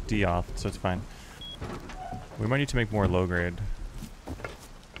think I just de-offed, so it's fine. We might need to make more low grade.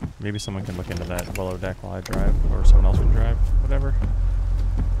 Maybe someone can look into that below deck while I drive, or someone else can drive, whatever.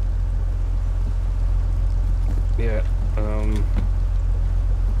 Yeah, Am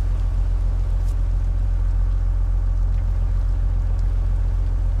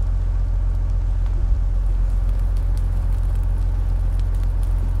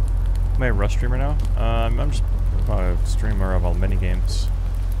I a Rust streamer now? I'm just a streamer of all mini games.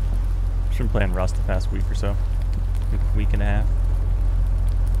 Just been playing Rust the past week or so. Week and a half.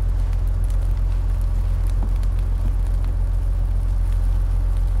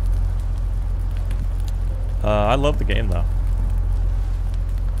 I love the game though.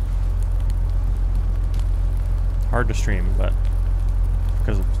 Hard to stream, but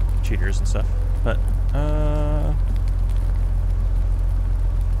because of cheaters and stuff. But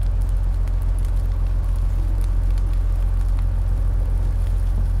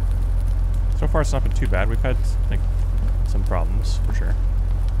so far it's not been too bad. We've had like some problems for sure.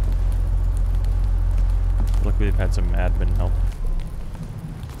 Luckily we've had some admin help.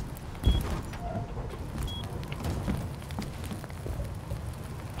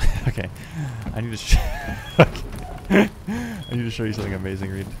 Okay, I need to I need to show you something amazing,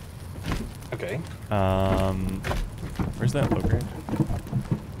 Reid. okay. Where's that low grade?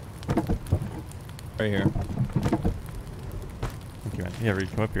 Right here. Thank you, man. Yeah,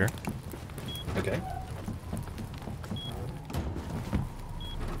 Reid, come up here. Okay.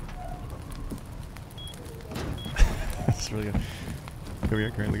 That's really good. Come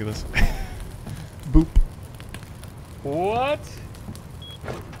here, Karen, look at this. Boop. What?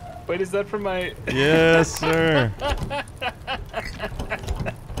 Wait, is that from my... Yes, sir.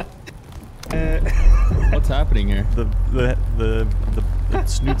 What's happening here? The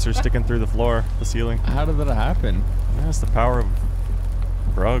snoots are sticking through the floor, the ceiling. How did that happen? Yeah, it's the power of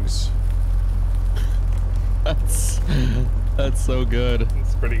drugs. That's so good.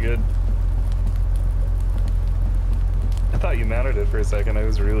 It's pretty good. I thought you mounted it for a second. I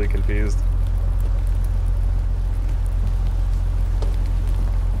was really confused.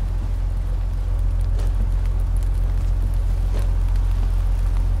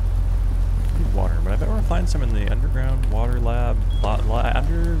 Water, but I bet we'll find some in the underground water lab.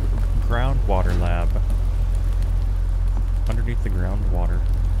 Underground water lab. Underneath the ground water.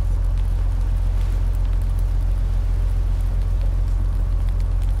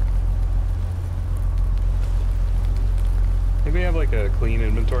 Think we have like a clean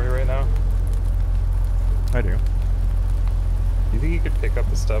inventory right now? I do. You think you could pick up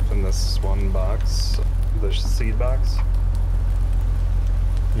the stuff in this one box? The seed box?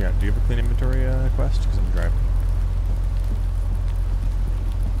 Yeah, do you have a clean inventory quest? Because I'm driving.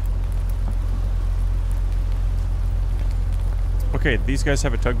 Okay, these guys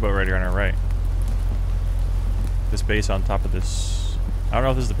have a tugboat right here on our right. This base on top of this... I don't know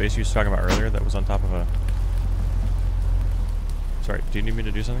if this is the base you was talking about earlier that was on top of a... Sorry, do you need me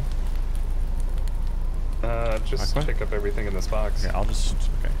to do something? Just pick up everything in this box. Okay, I'll just...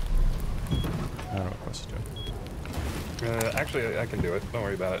 Okay. I don't know what quest to do. Actually, I can do it. Don't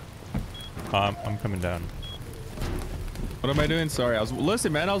worry about it. I'm coming down. What am I doing? Sorry,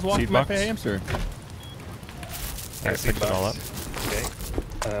 listen, man. I was walking Seed my box? hamster. Alright, seed picked it all up. box. Okay.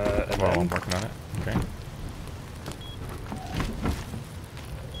 And Well, I'm then, working on it. Okay.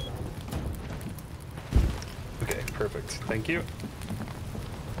 okay, perfect. Thank you.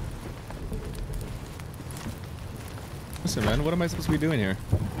 Listen, man. What am I supposed to be doing here?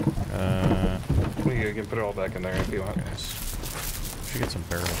 You can put it all back in there if you want. Nice. Should get some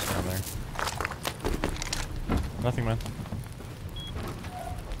barrels down there. Nothing, man.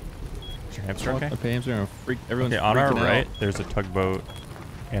 Is your hamster okay? My hamster and everyone's Okay, on our freaking right, out. there's a tugboat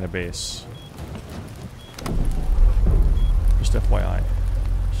and a base. Just FYI.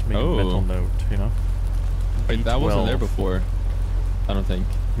 Just make a mental note, you know? Wait, that wasn't there B12. before. I don't think.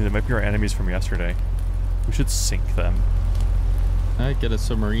 They might be our enemies from yesterday. We should sink them. I'd get a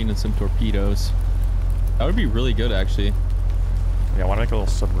submarine and some torpedoes. That would be really good, actually. Yeah, I want to make a little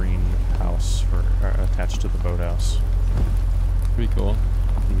submarine house for attached to the boathouse. Pretty cool.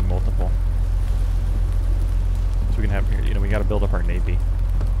 Maybe multiple. So we can have, you know, we got to build up our navy.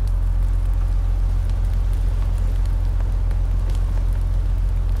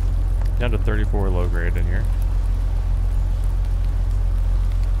 Down to 34 low grade in here.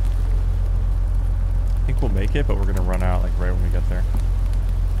 I think we'll make it, but we're gonna run out like right when we get there.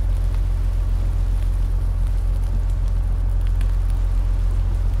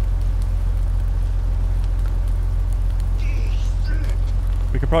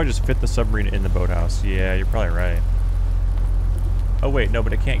 We could probably just fit the submarine in the boathouse. Yeah, you're probably right. Oh wait, no,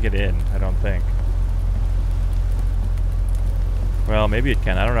 but it can't get in, I don't think. Well, maybe it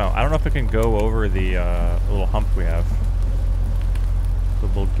can. I don't know. I don't know if it can go over the little hump we have. The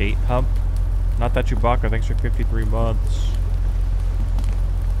little gate hump. Not that Chewbacca, thanks for 53 months.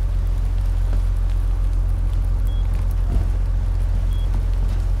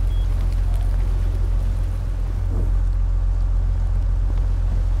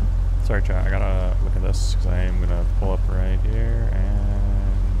 Sorry, chat. I gotta look at this because I am gonna pull up right here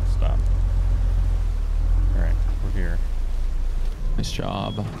and stop. Alright, we're here. Nice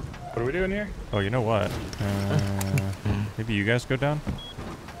job. What are we doing here? Oh, you know what? Maybe you guys go down?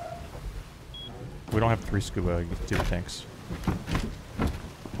 We don't have 3 scuba tanks.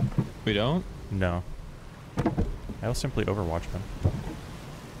 We don't? No. I'll simply overwatch them.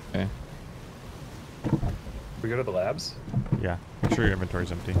 Okay. We go to the labs? Yeah. Make sure your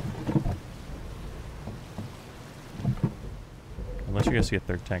inventory's empty. Unless you guys see a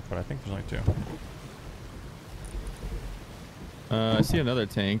 3rd tank, but I think there's only 2. I see another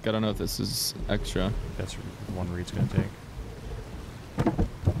tank. I don't know if this is extra. That's one Reid's gonna take.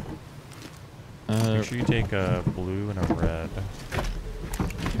 Make sure you take a blue and a red.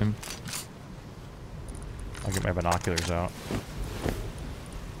 Okay. I'll get my binoculars out.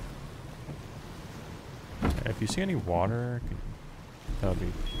 If you see any water, that would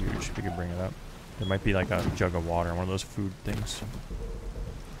be huge if you could bring it up. There might be like a jug of water, one of those food things.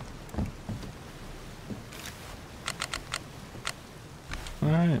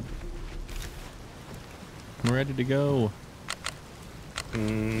 Alright. I'm ready to go. I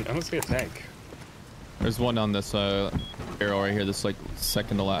don't see a tank. There's one on this arrow right here. This like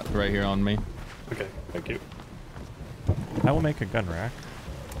second to last right here on me. Okay, thank you. I will make a gun rack.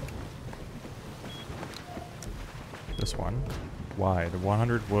 This one. Why? The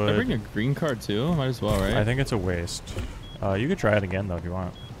 100 wood. I bring a green card too. Might as well, right? I think it's a waste. You could try it again though if you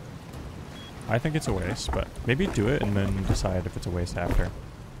want. I think it's a waste, but maybe do it and then decide if it's a waste after.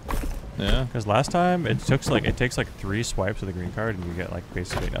 Yeah. Because last time it takes like 3 swipes of the green card and you get like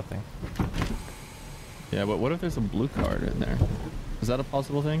basically nothing. Yeah, but what if there's a blue card in there? Is that a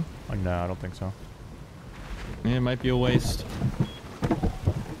possible thing? Oh, no, I don't think so. Yeah, it might be a waste.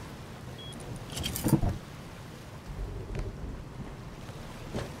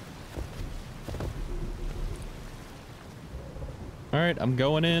 All right, I'm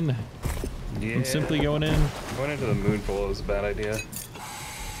going in. Yeah. I'm simply going in. Going into the moon pool was a bad idea.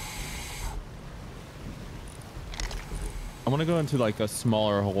 I want to go into like a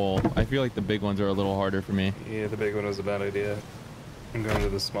smaller hole. I feel like the big ones are a little harder for me. Yeah, the big one was a bad idea. I'm going to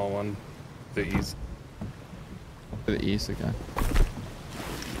the small one, the east. To the east again.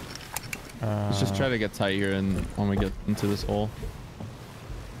 Let's just try to get tight here and when we get into this hole.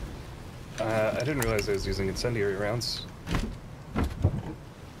 I didn't realize I was using incendiary rounds.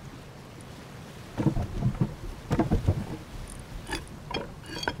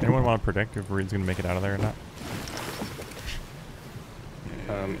 Anyone want to predict if Reid's gonna make it out of there or not?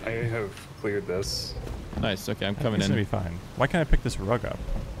 I have cleared this. Nice. Okay, I'm coming It's gonna be in. fine. Why can't I pick this rug up?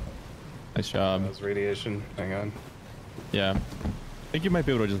 Nice job. That was radiation. Hang on. Yeah. I think you might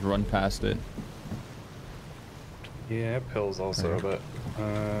be able to just run past it. Yeah, pills also, Okay. but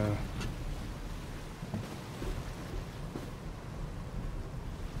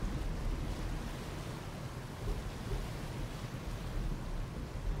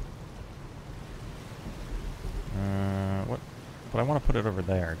What? But I want to put it over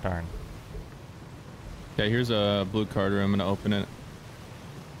there. Darn. Okay, here's a blue card room. I'm gonna open it.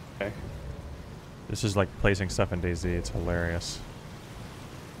 okay. This is like placing stuff in DayZ. It's hilarious.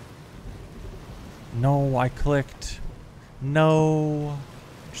 No, I clicked. No.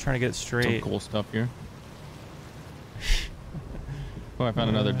 I'm just trying to get it Some straight. cool stuff here. Oh, I found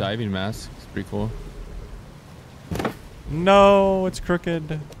another diving mask. It's pretty cool. No, it's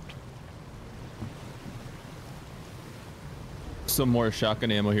crooked. Some more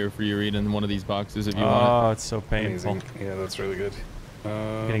shotgun ammo here for you, Reid, in one of these boxes if you Oh, want it's so painful. Amazing. Yeah, that's really good.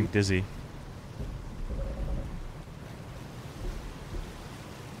 I'm getting dizzy.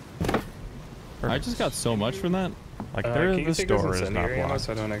 it. I just got so much from that. Like can you this take those door is not incendiary ammo blocked.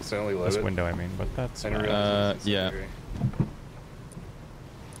 so I don't accidentally load This it? window, I mean, but that's I didn't fine. realize it was yeah. incendiary.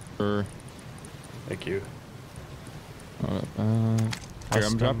 For Thank you. here,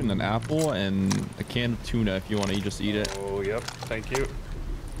 I'm dropping an apple and a can of tuna if you want to just eat it. Oh, yep. Thank you.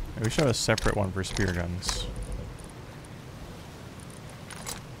 We should have a separate one for spear guns.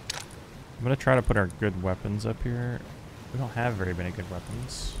 I'm gonna try to put our good weapons up here. We don't have very many good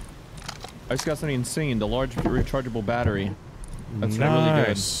weapons. I just got something insane. The large rechargeable battery. That's really good.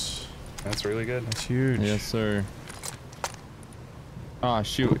 Nice. That's really good. That's huge. Yes, sir. Ah,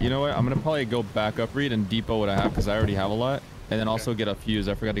 shoot. You know what? I'm gonna probably go back up, Reid, and depot what I have because I already have a lot, and then also get a fuse.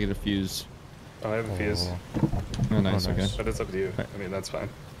 I forgot to get a fuse. Oh, I have a fuse. Oh, nice. Oh, nice. Okay. But it's up to you. I mean, that's fine.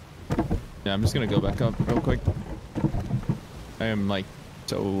 Yeah, I'm just gonna go back up real quick. I am like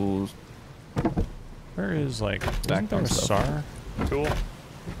so. Where is like Back isn't there on a stuff. SAR? Cool.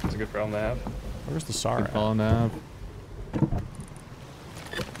 It's a good problem to have. Where's the SAR? Good at? call, Nav.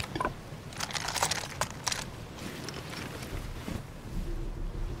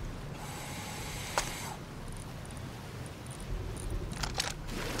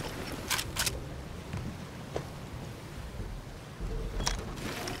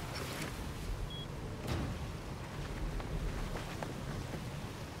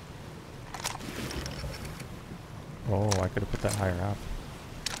 Oh, I could have put that higher up.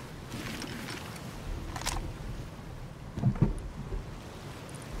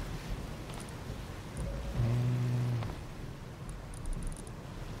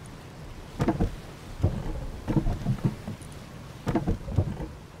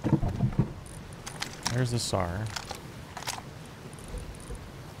 There's the SAR.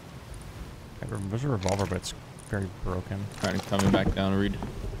 There's a revolver, but it's very broken. Alright, coming back down, Reid.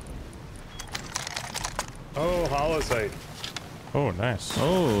 Oh, holosite. Oh, nice.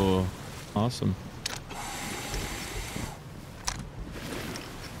 Oh, awesome.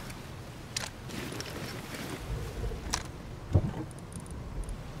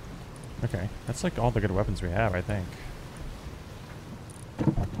 Okay, that's like all the good weapons we have, I think.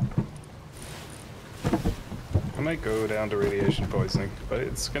 I might go down to radiation poisoning, but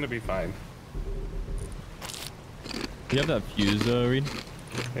it's gonna be fine. You have that fuse, Reid?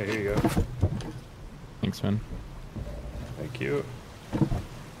 Yeah, here you go. Thanks, man. Thank you.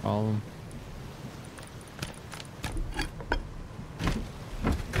 Problem.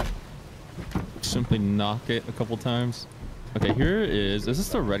 Simply knock it a couple times. Okay, here is this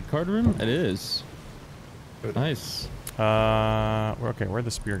the red card room? It is. Good. Nice. Okay, where are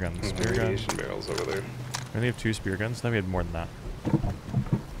the spear guns? Spear gun. Radiation barrels over there. We only have 2 spear guns. Then we had more than that.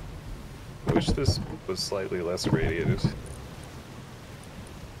 I wish this was slightly less irradiated.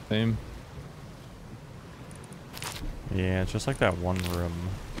 Same. Yeah, it's just like that one room.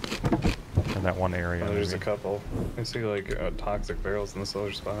 Or that one area. Oh, there's a maybe. couple. I see like toxic barrels in this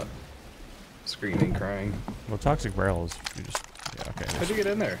other spot. Screaming, crying. Well, toxic barrels. You just. Yeah, okay. How'd you get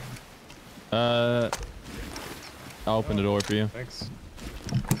in there? I'll open the door for you. Thanks.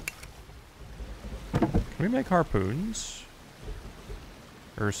 Can we make harpoons?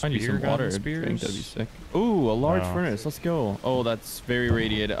 Or I need spear some gun water. spears? Drink, that'd be sick. Ooh, a large No. furnace. Let's go. Oh, that's very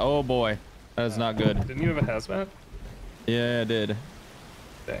radiated. Oh boy, that is not good. Didn't you have a hazmat? Yeah, I did.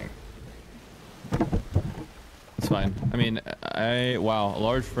 Dang. It's fine. I mean, wow, a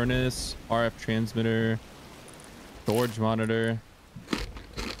large furnace, RF transmitter, storage monitor,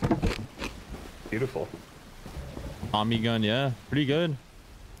 Beautiful. Tommy gun. Yeah, pretty good.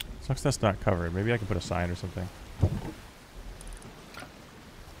 Sucks that's not covered. Maybe I can put a sign or something.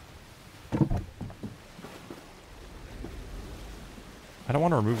 I don't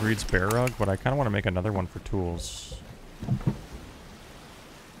want to remove Reed's bear rug, but I kind of want to make another one for tools.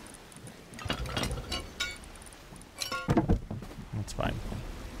 That's fine.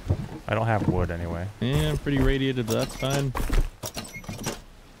 I don't have wood anyway. Yeah, I'm pretty radiated, but that's fine.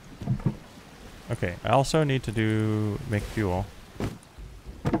 Okay, I also need to make fuel.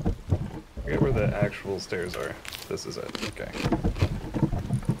 Forget where the actual stairs are. This is it. Okay.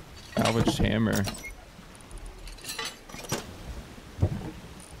 Salvaged hammer.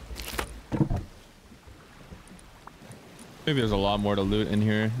 Maybe there's a lot more to loot in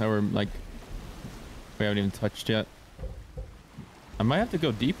here that we're like we haven't even touched yet. I might have to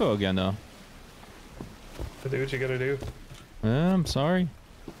go depot again though. Do what you gotta do. I'm sorry.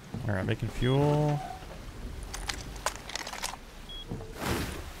 Alright, making fuel.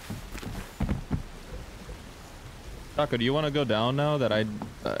 Taco, do you want to go down now that I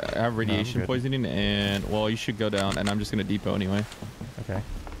have radiation good. poisoning? And well, you should go down, and I'm just gonna depot anyway. Okay.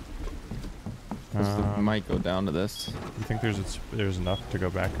 'Cause I might go down to this. You think there's enough to go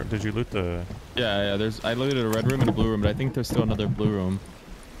back? Or did you loot the... Yeah. I looted a red room and a blue room, but I think there's still another blue room.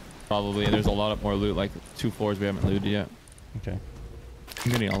 Probably. And there's a lot of more loot, like 2 floors we haven't looted yet. Okay.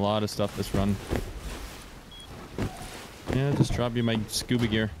 I'm getting a lot of stuff this run. Yeah, just drop you my scuba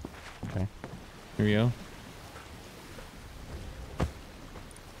gear. Okay. Here we go.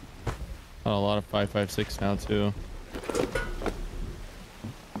 Oh, a lot of 5.56 now too.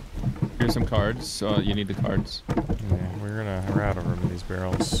 Here's some cards. Oh, you need the cards. Yeah, we're out of room in these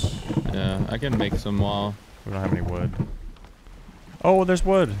barrels. Yeah, I can make some while. We don't have any wood. Oh, there's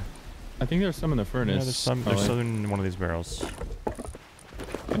wood. I think there's some in the furnace. Yeah, there's some in one of these barrels.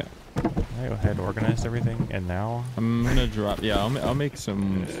 Yeah. I go ahead, organized everything, and now. I'm gonna drop. Yeah, I'll make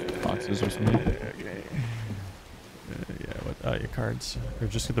some boxes or something. Okay. Yeah. What? Your cards. Or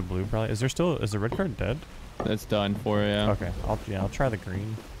just get the blue probably. Is the red card dead? That's done for yeah. Okay. I'll try the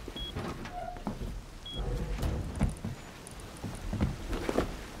green.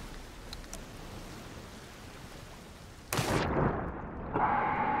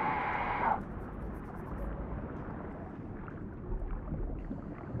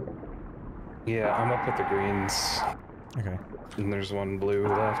 Yeah, I'm up with the greens. Okay. And there's one blue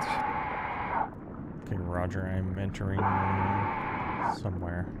left. Okay, Roger. I'm entering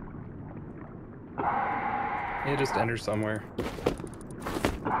somewhere. Yeah, just enter somewhere.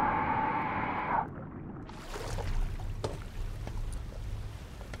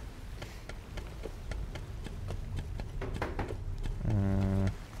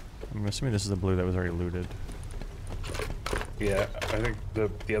 I'm assuming this is the blue that was already looted. Yeah, I think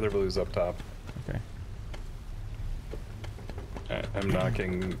the other blue's up top. Okay. I'm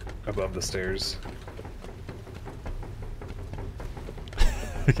knocking above the stairs.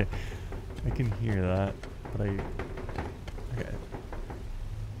 Okay. I can hear that, but okay.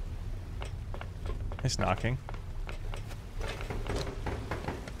 Nice knocking.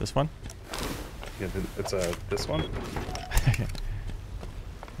 This one? Yeah, it's this one. Okay.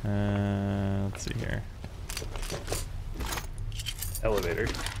 Let's see here. Elevator.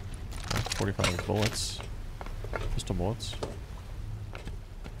 45 bullets. Pistol bullets.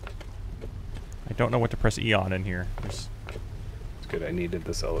 I don't know what to press E on in here. It's good. I needed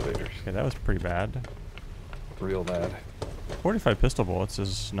this elevator. Okay, that was pretty bad. real bad. 45 pistol bullets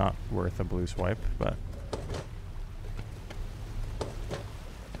is not worth a blue swipe, but...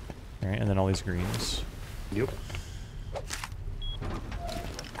 Alright, and then all these greens. Yep.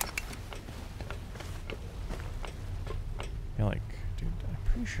 I feel like, dude, I'm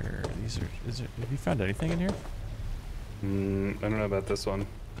pretty sure these are... have you found anything in here? I don't know about this one.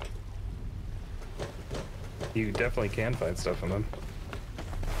 You definitely can find stuff in them.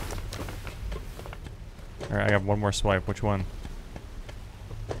 Alright, I got one more swipe. Which one?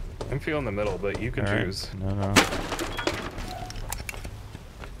 I'm feeling the middle, but you can All right. choose. No.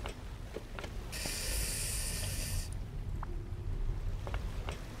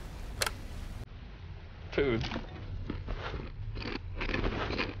 Food.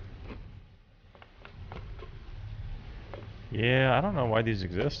 Yeah, I don't know why these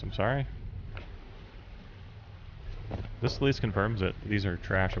exist. I'm sorry. This at least confirms it. These are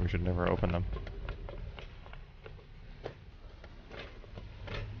trash and we should never open them.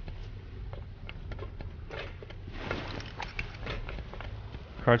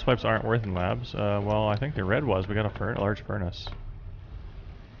 Card swipes aren't worth in labs. Well, I think the red was. We got a large furnace.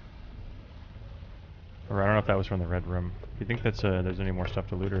 Or I don't know if that was from the red room. Do you think that's there's any more stuff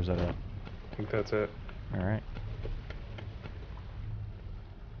to loot, or is that it? I think that's it. All right.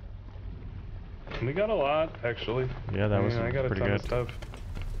 We got a lot, actually. Yeah, that was I got a pretty ton good. of stuff.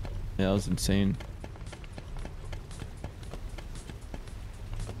 Yeah, that was insane.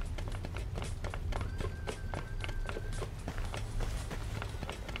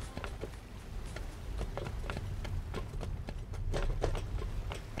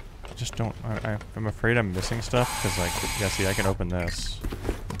 Just don't. I'm afraid I'm missing stuff because, like, yeah, see, I can open this.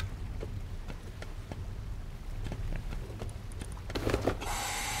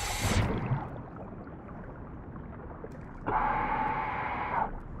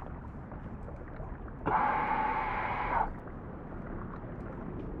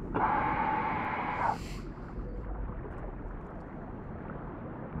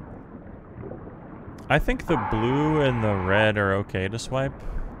 I think the blue and the red are okay to swipe.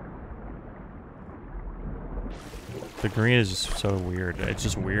 The green is just so weird. It's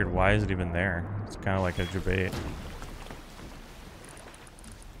just weird. Why is it even there? It's kind of like a debate.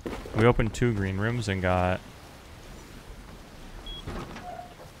 We opened 2 green rooms and got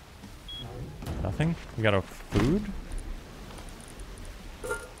nothing. We got a food.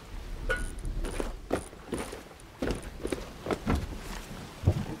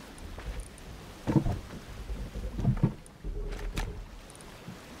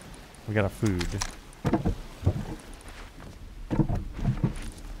 We got a food.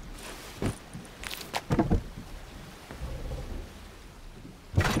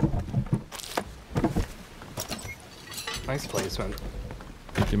 Nice placement.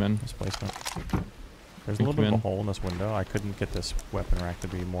 Thank you, man. This placement. There's a Thank little bit you, of a man. hole in this window. I couldn't get this weapon rack to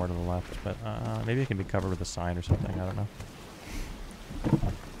be more to the left, but maybe it can be covered with a sign or something. I don't know.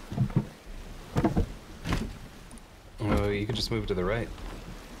 Oh, you could just move to the right.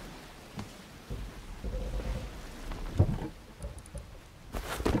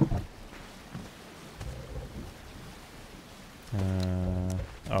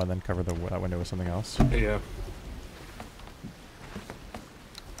 Oh, and then cover that window with something else. Yeah.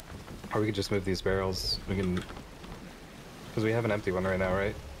 Or we could just move these barrels. We can... Because we have an empty one right now,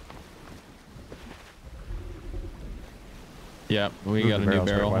 right? Yeah, we Move got the a new barrels.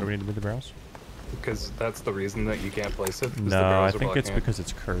 Wait, barrel. why do we need to move the barrels? Because that's the reason that you can't place it. 'cause the No, I barrels are think it's blocking it. because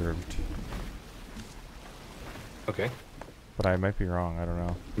it's curved. Okay. But I might be wrong. I don't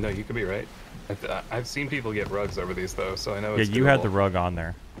know. No, you could be right. I've seen people get rugs over these, though, so I know Yeah, it's you had the doable. rug on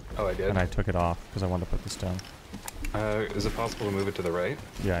there, Oh, I did? and I took it off because I wanted to put this down. Is it possible to move it to the right?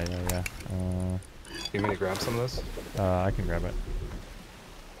 Yeah. You mean to grab some of this? I can grab it.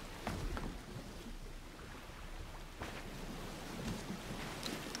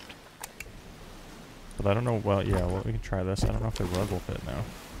 But I don't know. Well, yeah. Well, we can try this. I don't know if the rug will fit now.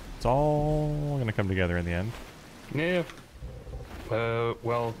 It's all gonna come together in the end. Yeah.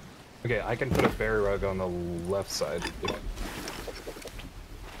 Well, okay, I can put a bear rug on the left side.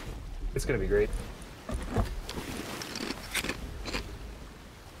 It's gonna be great.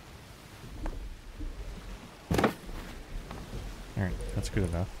 Alright, that's good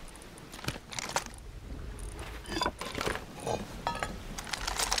enough.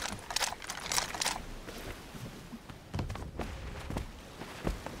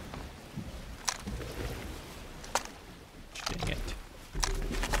 Dang it.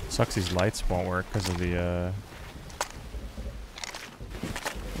 Sucks these lights won't work because of the,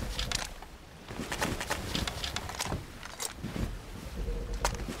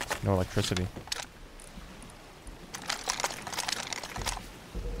 no electricity.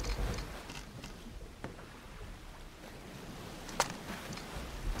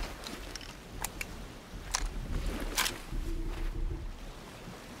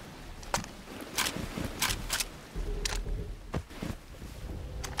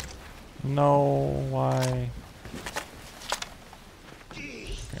 No, why?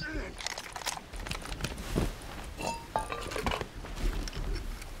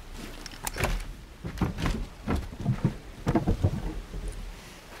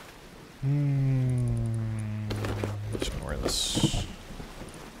 Just ignore this.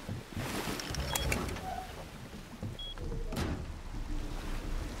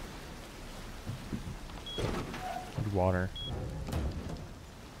 Water.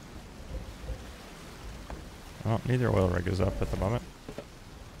 Oh, neither oil rig is up at the moment.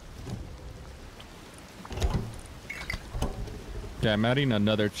 Yeah, I'm adding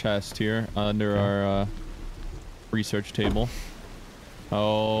another chest here under our research table.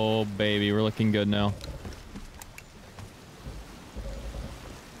 Oh, baby, we're looking good now.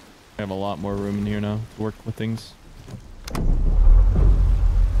 I have a lot more room in here now to work with things.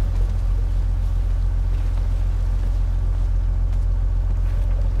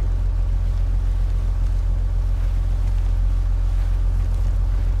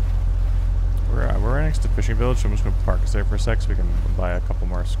 We're right next to Fishing Village, so I'm just going to park us there for a sec so we can buy a couple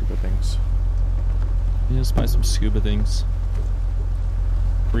more scuba things. Yeah, let's buy some scuba things.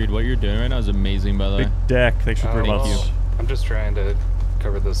 Reid, what you're doing right now is amazing, by the way. Big deck. Thanks for 3 months. Well, I'm just trying to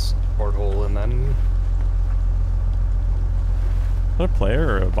cover this porthole and then... Is that a player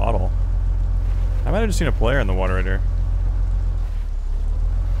or a bottle? I might have just seen a player in the water right here.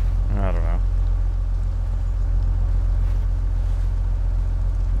 I don't know.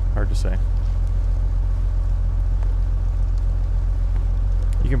 Hard to say.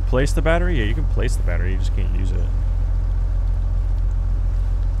 You can place the battery? Yeah, you can place the battery, you just can't use it.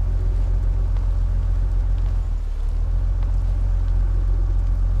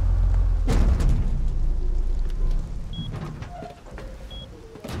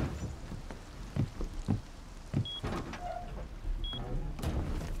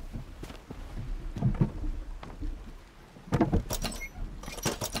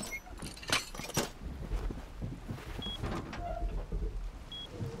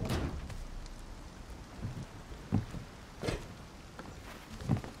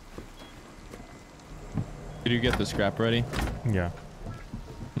 Did you get the scrap ready? Yeah.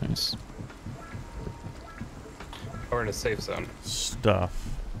 Nice. We're in a safe zone. Stuff.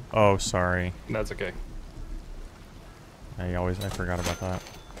 Oh, sorry. That's okay. I forgot about that.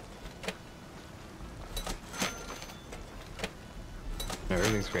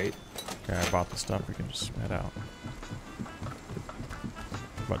 Everything's great. Okay, I bought the stuff. We can just head out.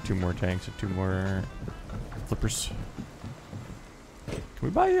 About 2 more tanks and 2 more flippers. Can we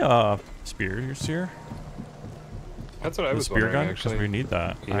buy spears here? That's what I was spear wondering, gun? Because actually. we need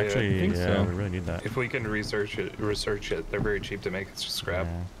that. Yeah, Actually, I think yeah, so. we really need that. If we can research it, they're very cheap to make. It's just scrap.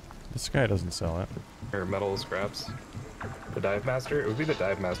 Yeah. This guy doesn't sell it. Or metal scraps. The dive master? It would be the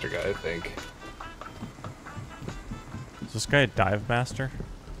dive master guy, I think. Is this guy a dive master?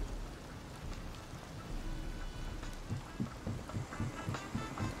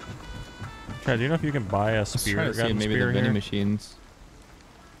 Chad, do you know if you can buy a I was spear trying to see gun maybe spear the vending here? machines.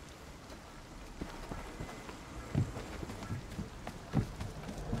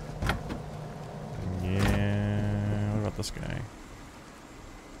 Yeah. What about this guy?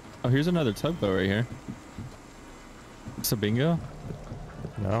 Oh, here's another tugboat right here. It's a bingo?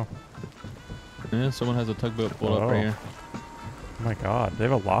 No. Yeah, someone has a tugboat pulled up Oh. right here. Oh my god, they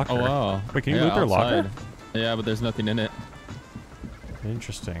have a locker. Oh, wow. Wait, can you Yeah, loot their locker? outside. Yeah, but there's nothing in it.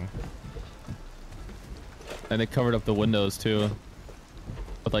 Interesting. And they covered up the windows, too.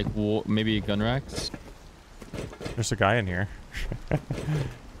 With, like, maybe gun racks? There's a guy in here.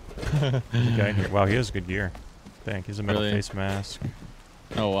 There's a guy in here. Wow, he has good gear. Dang, he's a metal Really? face mask.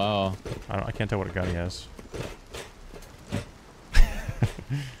 Oh, wow. I can't tell what a gun he has.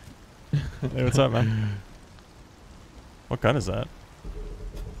 Hey, what's up, man? What gun is that?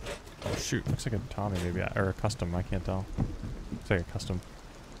 Oh shoot, looks like a Tommy maybe, or a custom, I can't tell. Looks like a custom.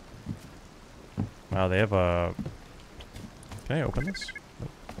 Wow, they have a... Can I open this?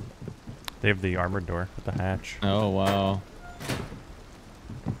 They have the armored door with the hatch. Oh, wow.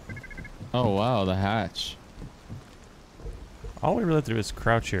 Oh, wow, the hatch. All we really have to do is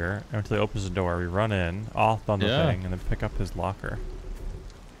crouch here until he opens the door. We run in, off on the Yeah. thing, and then pick up his locker.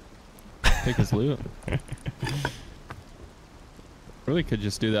 Take his loot. Really could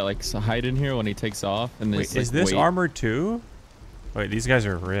just do that, like hide in here when he takes off, and Wait, just, is like, this wait. armored too? Wait, these guys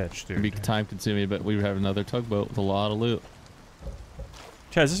are rich, It'd be dude. time consuming, but we would have another tugboat with a lot of loot.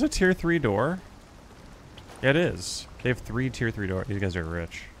 Chad, is this a tier 3 door? Yeah, it is. They have 3 tier 3 doors. These guys are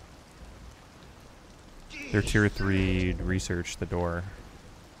rich. They're tier 3 researched the door.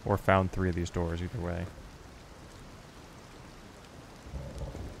 Or found 3 of these doors, either way.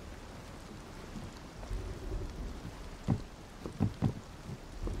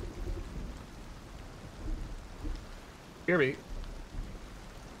 Kirby.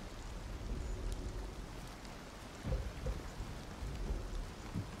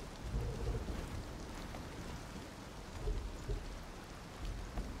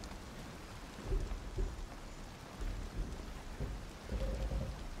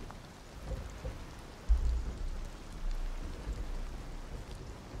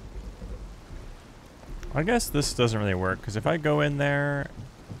 I guess this doesn't really work, because if I go in there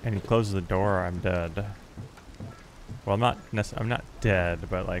and he closes the door, I'm dead. Well, I'm not dead,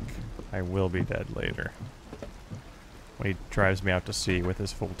 but like, I will be dead later. When he drives me out to sea with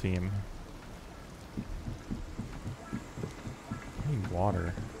his full team. I need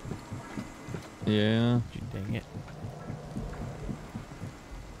water. Yeah. Dang it.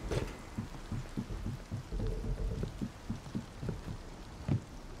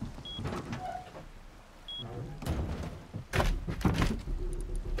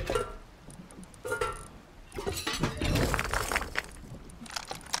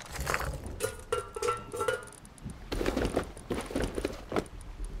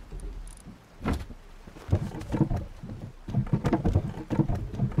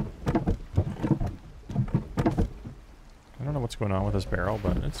 What's going on with this barrel,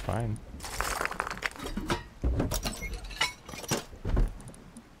 but it's fine.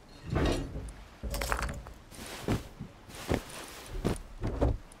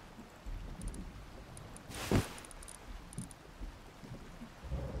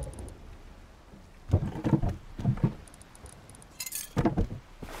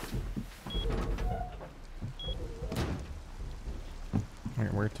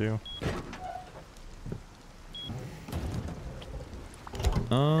 Alright, where to?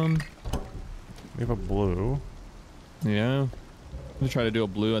 We have a blue. Yeah. I'm gonna try to do a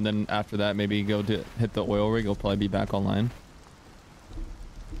blue, and then after that, maybe go to hit the oil rig. It'll probably be back online.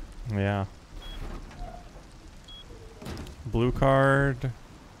 Yeah. Blue card.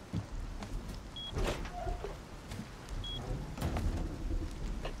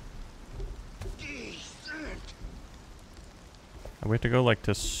 We have to go like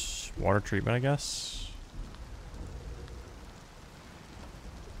to water treatment, I guess.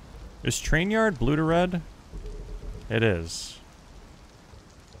 Is train yard blue to red? It is.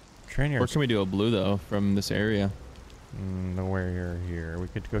 Train yard. Or can we do a blue though from this area? Nowhere here. We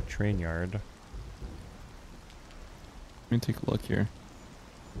could go train yard. Let me take a look here.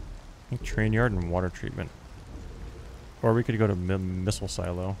 I think train yard and water treatment. Or we could go to missile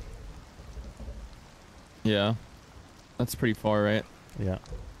silo. Yeah. That's pretty far, right? Yeah.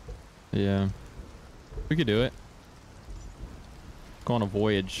 Yeah. We could do it. Go on a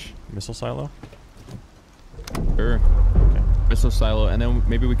voyage. Missile silo? Sure. Okay. Missile silo, and then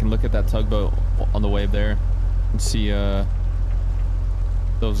maybe we can look at that tugboat on the way there and see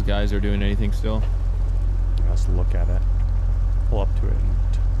those guys are doing anything still. Let's look at it. Pull up to it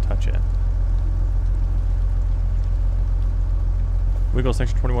and touch it. Wiggles,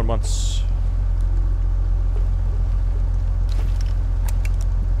 thanks for 21 months.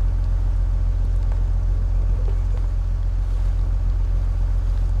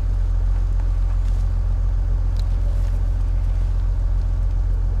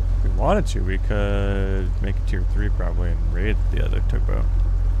 Wanted to, we could make it tier 3 probably and raid the other tugboat.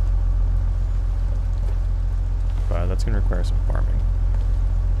 But that's going to require some farming.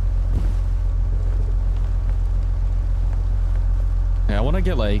 Yeah, I want to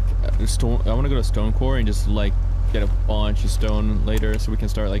get like stone. I want to go to stone core and just like get a bunch of stone later, so we can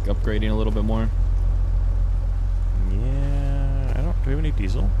start like upgrading a little bit more. Yeah, I don't. Do we have any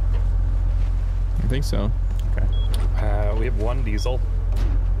diesel? I think so. Okay. We have one diesel.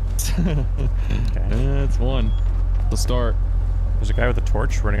 Okay. That's one. Let's start. There's a guy with a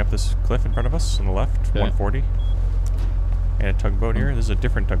torch running up this cliff in front of us on the left. Yeah. 140. And a tugboat here. This is a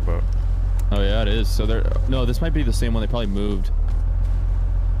different tugboat. Oh yeah, it is. So they're no. This might be the same one. They probably moved.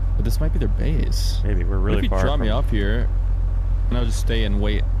 But this might be their base. Maybe we're really If you far. drop me off here, and I'll just stay and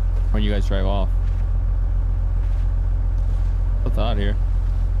wait when you guys drive off. What's out here?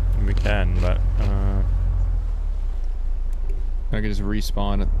 We can, but I can just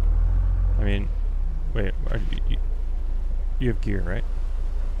respawn it. I mean, wait. You have gear, right?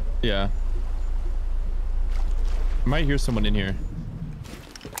 Yeah. I might hear someone in here.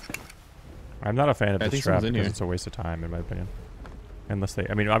 I'm not a fan of I this think trap someone's in because here. it's a waste of time, in my opinion. Unless they,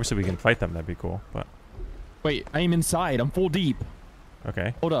 I mean, obviously we can fight them. That'd be cool, but Wait, I am inside. I'm full deep.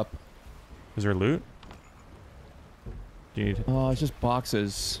 okay. Hold up. Is there loot? Do you need Oh, it's just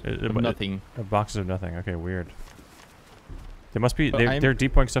boxes of nothing. boxes of nothing? Okay, weird. They must be. But They're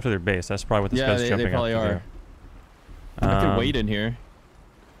depoting stuff to their base. That's probably what this Yeah, guy's they jumping probably out to are. do. I could wait in here.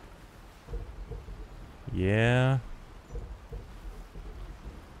 Yeah.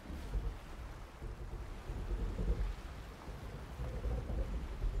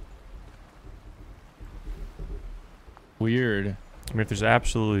 Weird. I mean, if there's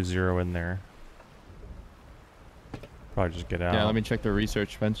absolutely zero in there, probably just get out. Yeah, let me check the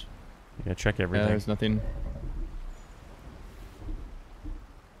research bench. Yeah, check everything. Yeah, there's nothing.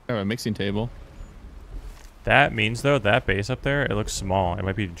 I have a mixing table. That means, though, that base up there, it looks small. It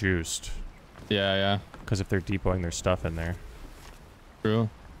might be juiced. Yeah, yeah. Because if they're depoting their stuff in there. True.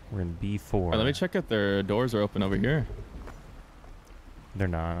 We're in B4. Alright, let me check if their doors are open over here. They're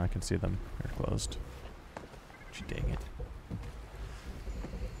not. I can see them. They're closed. Dang it.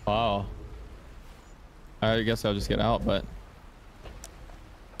 Wow. I guess I'll just get out, but...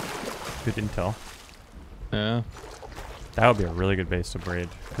 Good intel. Yeah. That would be a really good base to braid.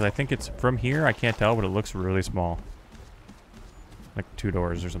 Because I think it's... From here, I can't tell, but it looks really small. Like 2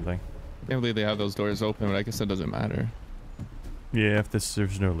 doors or something. I can't believe they have those doors open, but I guess it doesn't matter. Yeah, if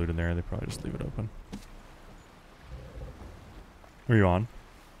there's no loot in there, they probably just leave it open. Are you on?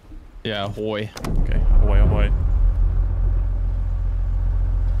 Yeah, ahoy. Okay, ahoy, ahoy.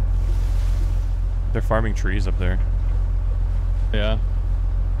 They're farming trees up there. Yeah.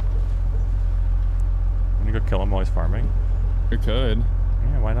 Want to go kill him while he's farming? You could.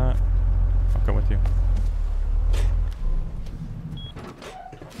 Yeah, why not? I'll come with you.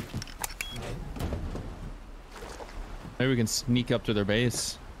 Maybe we can sneak up to their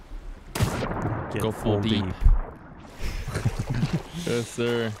base. Get Go full deep. Yes,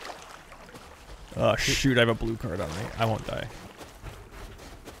 sir. Oh, shoot, I have a blue card on me. I won't die.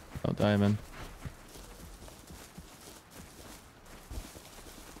 Don't die, man.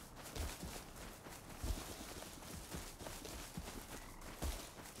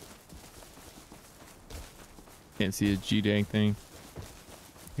 Can't see a G-dang thing.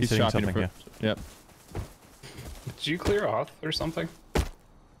 He's hitting shopping something, for... Yep. Did you clear off or something? Do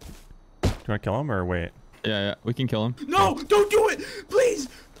you want to kill him or wait? Yeah, yeah. We can kill him. No, don't do it! Please!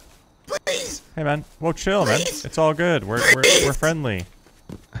 Please! Hey, man. Whoa, chill, man. It's all good. We're friendly.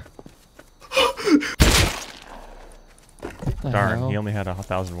 Darn, he only had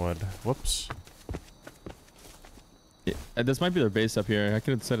 1,000 wood. Whoops. Yeah, this might be their base up here. I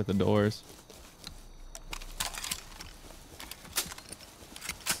could have set at the doors.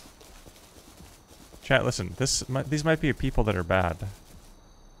 Chat, listen. These might be people that are bad.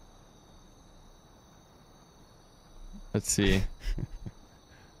 Let's see.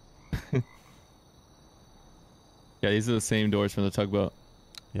 Yeah, these are the same doors from the tugboat.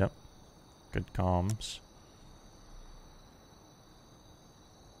 Yep. Good comms.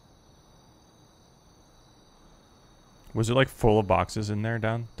 Was it like full of boxes in there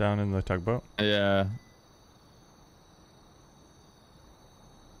down in the tugboat? Yeah.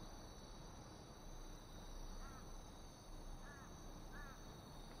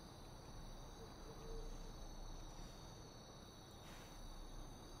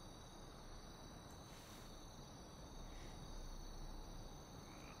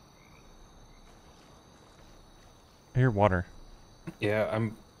 I hear water. Yeah,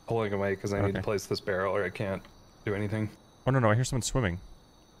 I'm pulling away because I need to Okay. place this barrel or I can't do anything. Oh, no, I hear someone swimming.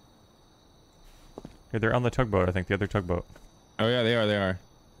 Yeah, they're on the tugboat, I think, the other tugboat. Oh yeah, they are.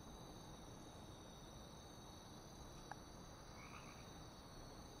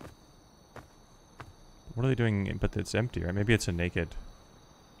 What are they doing? But it's empty, right? Maybe it's a naked.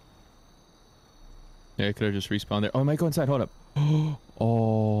 Yeah, I could have just respawned there. Oh, I might go inside. Hold up.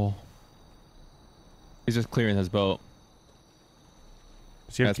 Oh. He's just clearing his boat.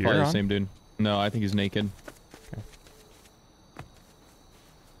 Does he have That's gear probably on? the same dude. No, I think he's naked. Okay.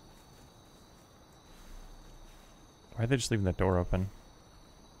 Why are they just leaving the door open?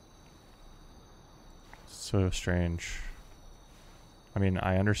 So strange. I mean,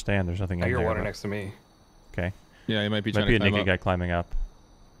 I understand there's nothing I in hear there. water but- next to me. Okay. Yeah, he might be Might trying be a to climb naked up. guy climbing up.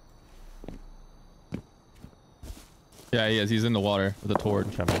 Yeah, he is. He's in the water with a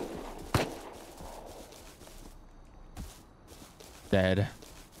torch. Coming. Dead.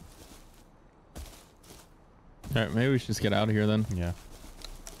 Alright, maybe we should just get out of here then. Yeah.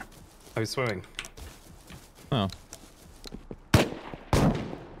 I was swimming. Oh.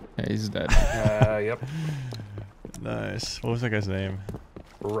 Yeah, he's dead. Yep. Nice. What was that guy's name?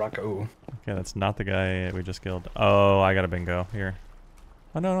 Rocco. Okay, that's not the guy we just killed. Oh, I got a bingo here.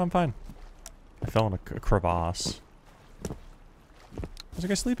 Oh, no, I'm fine. I fell in a crevasse. There's a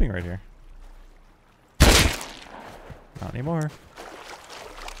guy sleeping right here. Not anymore.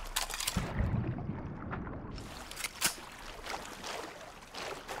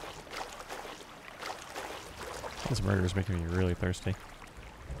 This murder is making me really thirsty.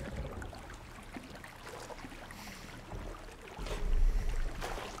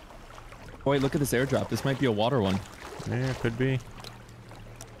 Oh, wait, look at this airdrop. This might be a water one. Yeah, could be.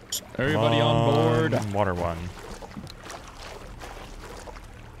 Everybody on board. Water one.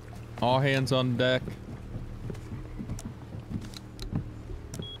 All hands on deck.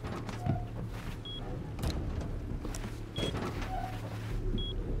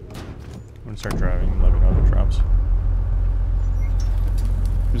 I'm gonna start driving and let me know if it drops.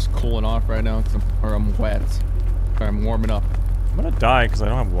 Just cooling off right now because I'm wet. Or I'm warming up. I'm gonna die because I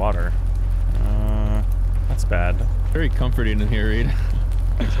don't have water. That's bad. Very comforting in here, Reid.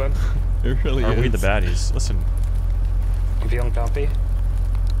 Thanks, bud. It really Are is. we the baddies? Listen, I'm feeling comfy.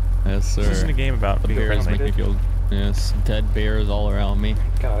 Yes, sir. this isn't a game about The being bears friendly. make me feel. Yes, dead bears all around me.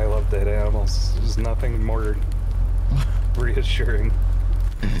 God, I love dead animals. There's nothing more reassuring.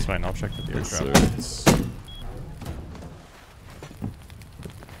 It's fine, I'll check the beer Yes, drop. sir. It's-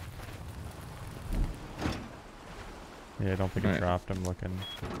 Yeah, I don't think it Right. dropped. I'm looking.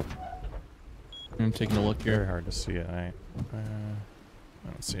 I'm taking a look Very here. hard to see it. I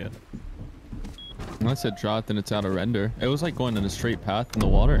don't see it. Unless it dropped and it's out of render. It was like going in a straight path in the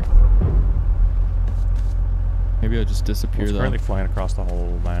water. Maybe I'll just disappear It's though. currently flying across the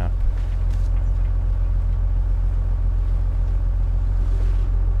whole map.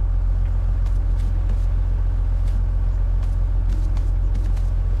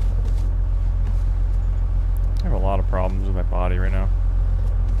 I have a lot of problems with my body right now.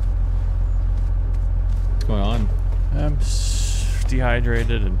 What's going on? I'm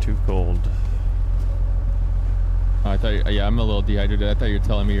dehydrated and too cold. Oh, I thought, yeah, I'm a little dehydrated. I thought you were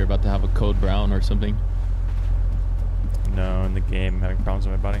telling me you're about to have a code brown or something. No, in the game, I'm having problems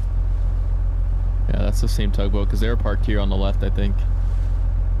with my body. Yeah, that's the same tugboat because they were parked here on the left, I think.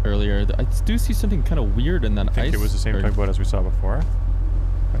 Earlier, I do see something kind of weird in that I think ice. it was the same or- tugboat as we saw before.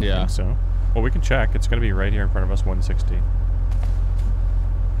 I Yeah. think so. Well, we can check. It's going to be right here in front of us, 160.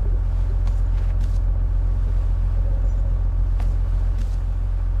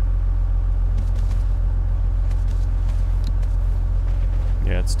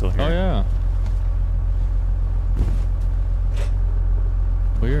 Yeah, it's still here. Oh yeah.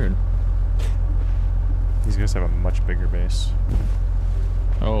 Weird. These guys have a much bigger base.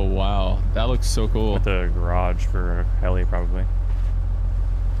 Oh wow, that looks so cool. With a garage for a heli, probably.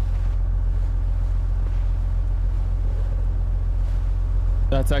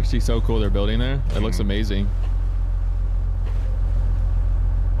 That's actually so cool they're building there. It looks amazing.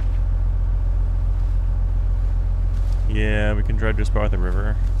 Yeah, we can drive just by the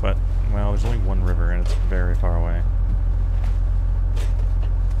river, but, well, there's only one river and it's very far away.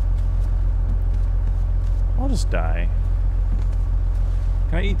 I'll just die.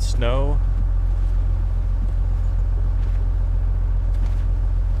 Can I eat snow?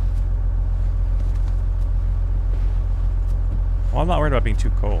 Well, I'm not worried about being too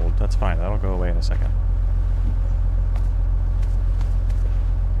cold. That's fine. That'll go away in a second.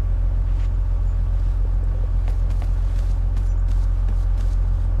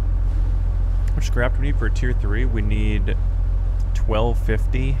 How much scrap do we need for tier 3? We need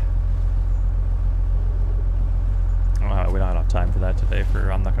 1250. We don't have enough time for that today.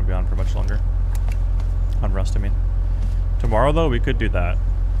 I'm not going to be on for much longer. On Rust, I mean. Tomorrow, though, we could do that.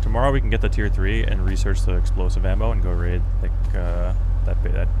 Tomorrow we can get the tier 3 and research the explosive ammo and go raid like that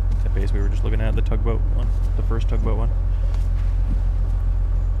base we were just looking at, the tugboat one, the first tugboat one.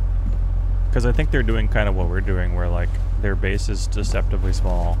 Because I think they're doing kind of what we're doing, where like their base is deceptively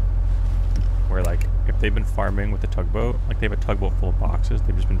small. Where like if they've been farming with the tugboat, like they have a tugboat full of boxes,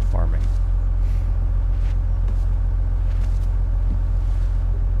 they've just been farming.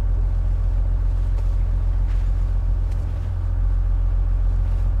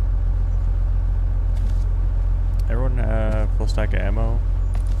 Everyone have full stack of ammo?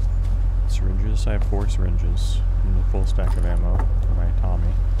 Syringes? I have 4 syringes and a full stack of ammo for my Tommy.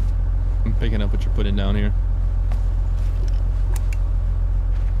 I'm picking up what you're putting down here.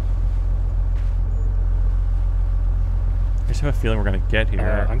 I just have a feeling we're gonna get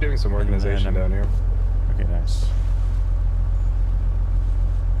here. I'm doing some organization down here. Okay, nice.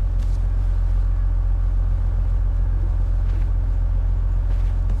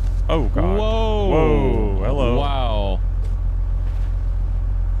 Oh god. Whoa! Whoa! Hello. Wow.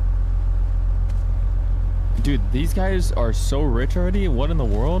 Dude, these guys are so rich already. What in the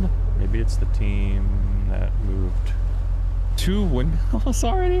world? Maybe it's the team that moved. 2 windmills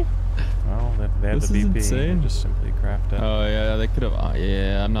already? Well, they had This the is VP. insane. They just simply crafted. Oh yeah, they could have.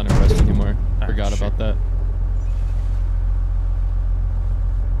 Yeah, I'm not impressed anymore. Ah, Forgot shit. about that.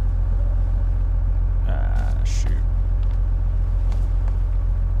 Shoot.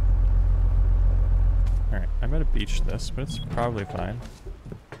 Alright, I'm gonna beach this, but it's probably fine.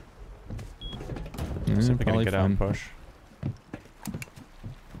 Simply gonna Probably get out and fine. push.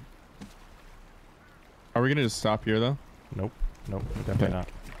 Are we gonna just stop here though? Nope. Nope, definitely Okay. not.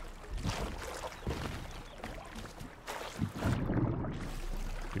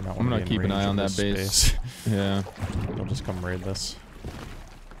 Do not I'm want to gonna be in keep an range eye of on this that base. space. Yeah. They'll just come raid this.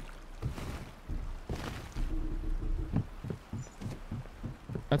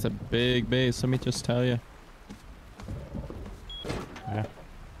 That's a big base, let me just tell you. Yeah,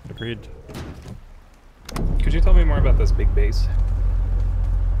 agreed. Could you tell me more about this big base?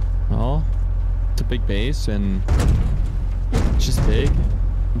 Well, it's a big base and it's just big.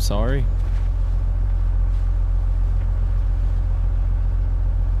 I'm sorry.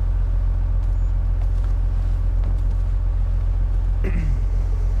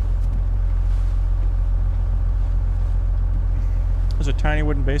 There's a tiny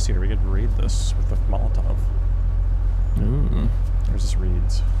wooden base here. We could raid this with a Molotov. Ooh. There's this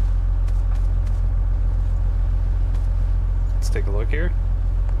Reid's. Let's take a look here.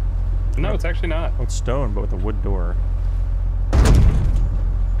 No, it's actually not. Oh, it's stone, but with a wood door.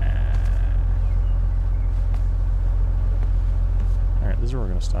 Alright, this is where we're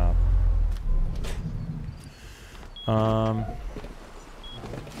gonna stop.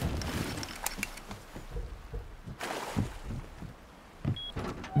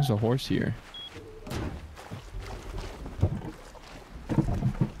 There's a horse here.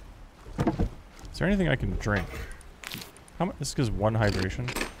 Is there anything I can drink? How much? This gives 1 hydration.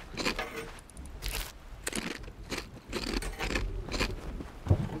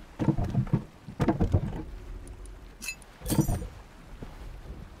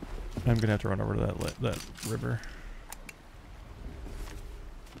 I'm gonna have to run over to that river.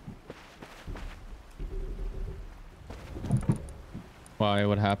 Why?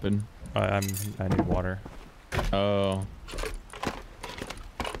 What happened? I need water. Oh.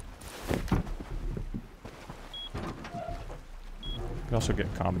 You can also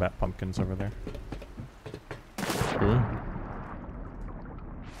get combat pumpkins over there. True.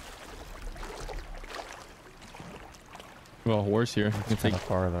 Well, a horse here. I can It's take. kind of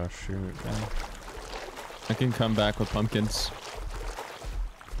far though. Shoot, man. I can come back with pumpkins.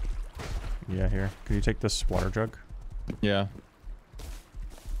 Yeah, here. Can you take this water jug? Yeah.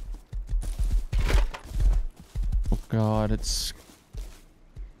 Oh God, it's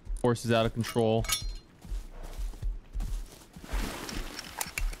horse is out of control.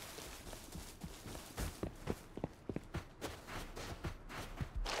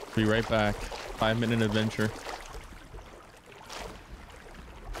 Be right back. 5-minute adventure.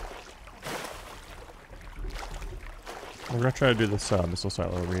 We're gonna try to do this missile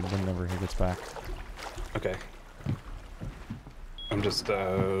silo read whenever he gets back. Okay. I'm just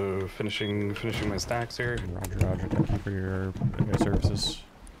finishing my stacks here. Roger, Roger. Thank you for your services.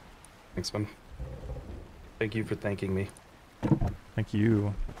 Thanks, man. Thank you for thanking me. Thank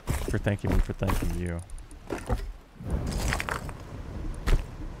you for thanking me for thanking you.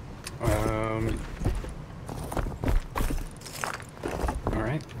 All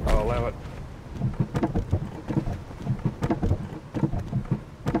right, I'll allow it.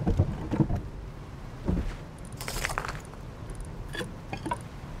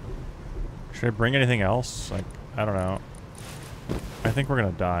 Should I bring anything else? Like, I don't know. I think we're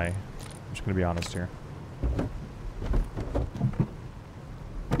gonna die. I'm just gonna be honest here.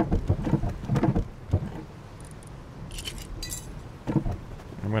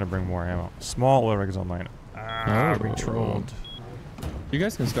 I'm gonna bring more ammo. Small oil rig is online. Ah, we trolled. You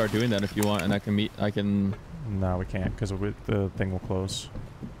guys can start doing that if you want, and I can. No, we can't because the thing will close.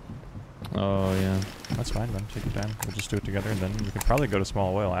 Oh yeah. That's fine then. Take your time. We'll just do it together, and then we can probably go to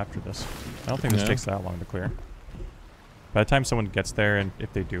small oil after this. I don't think this takes that long to clear. By the time someone gets there, and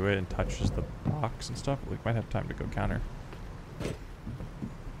if they do it and touches the box and stuff, we might have time to go counter.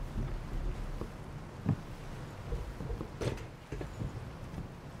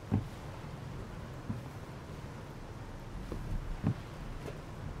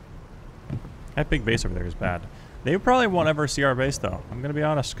 That big base over there is bad. They probably won't ever see our base though. I'm gonna be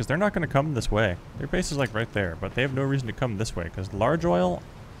honest, because they're not gonna come this way. Their base is like right there, but they have no reason to come this way because large oil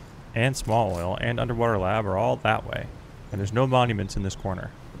and small oil and underwater lab are all that way. And there's no monuments in this corner.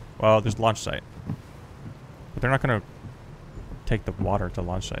 Well, there's launch site. But they're not gonna take the water to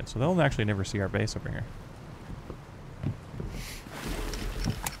launch site, so they'll actually never see our base over here.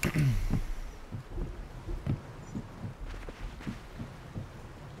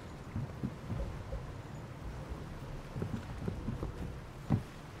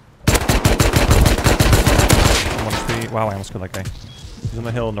 Wow, I almost killed that guy. He's on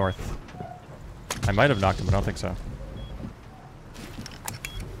the hill north. I might have knocked him, but I don't think so.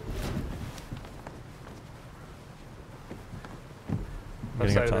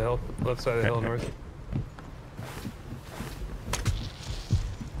 Left side of the hill. Left side of the hill north.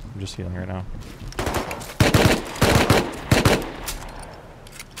 I'm just healing right now.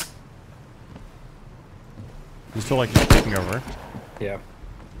 still like taking over. Yeah.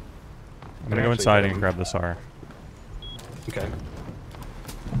 I'm gonna go inside and grab this R. Okay.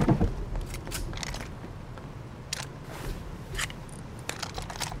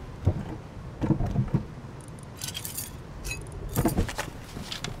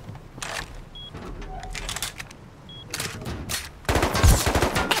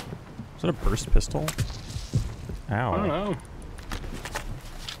 Is that a burst pistol? Ow. I don't know.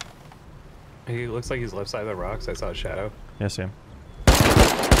 He looks like he's left side of the rocks. I saw a shadow. Yeah, see him.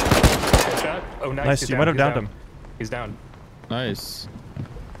 Headshot. Oh, nice. Nice, He's you down. might have He's downed down. him. He's down. Nice.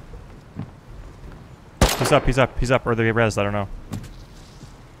 He's up, he's up, he's up. Or the res, I don't know.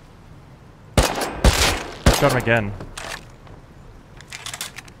 Shot him again.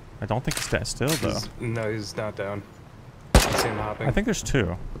 I don't think he's dead still, though. No, he's not down. I see him hopping. I think there's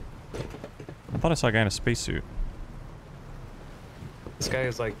two. I thought I saw a guy in a spacesuit. This guy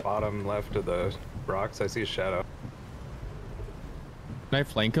is like bottom left of the rocks. I see a shadow. Can I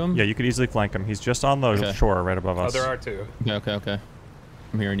flank him? Yeah, you could easily flank him. He's just on the Okay. shore right above Oh, us. there are two. Okay, okay, okay.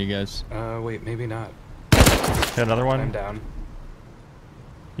 I'm hearing you guys. Wait, maybe not. Hit another one. I'm down.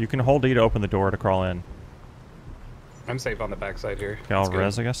 You can hold E to open the door to crawl in. I'm safe on the backside here. Okay, I'll That's good.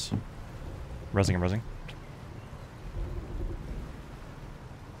 res, I guess. Resing and resing.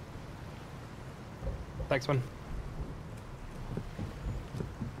 Next one.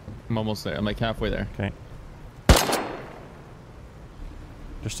 I'm almost there. I'm like halfway there. Okay.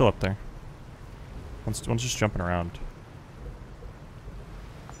 They're still up there. One's just jumping around.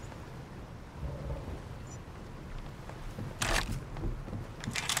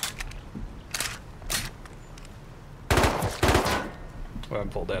 Well, I'm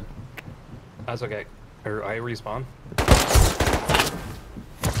full dead. That's okay. Or I respawn.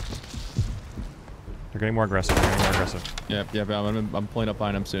 They're getting more aggressive. They're getting more aggressive. Yep, yep. I'm pulling up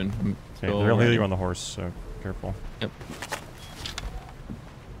behind him soon. I'm Okay, still they'll heal ready. you on the horse, so careful. Yep.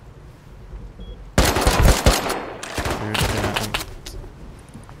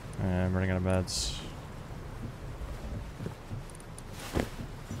 I'm running out of meds.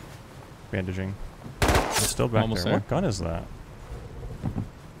 Bandaging. It's still back Almost there. there. What gun is that?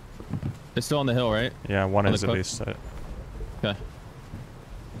 It's still on the hill, right? Yeah, one On is the at cook? least. Okay.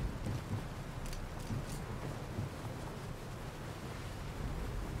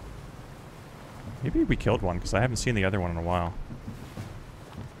 Maybe we killed one because I haven't seen the other one in a while.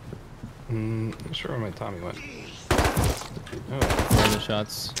 Not sure where my Tommy went. Where are the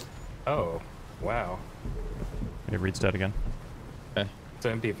shots? Oh, wow. Okay, Reid's dead again. Okay. It's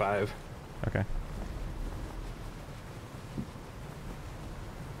an MP5. Okay.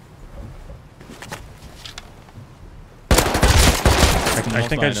 I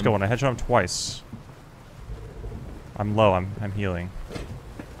think I just got one. I headshot him twice. I'm low. I'm healing.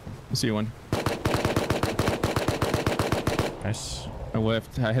 I see one. Nice. I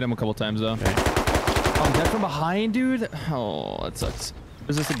whiffed. I hit him a couple times though. Okay. Oh, I'm dead from behind, dude. Oh, that sucks.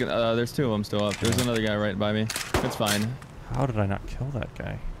 There's just there's two of them still up. There's another guy right by me. It's fine. How did I not kill that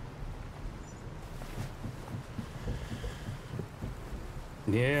guy?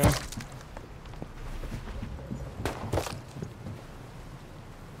 Yeah.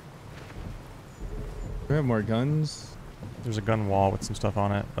 Do we have more guns? There's a gun wall with some stuff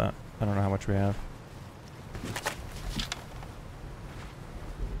on it, but I don't know how much we have.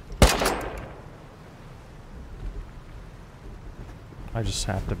 I just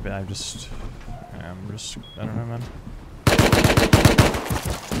have to be, I don't know, man.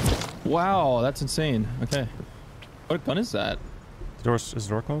 Wow, that's insane. Okay. What gun is that? Is the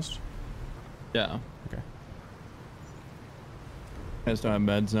door closed? Yeah. Okay. I just don't have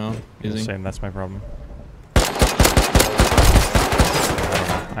meds now. Yeah, Easy. same, that's my problem.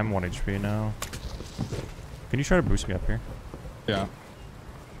 I'm 1 HP now. Can you try to boost me up here? Yeah.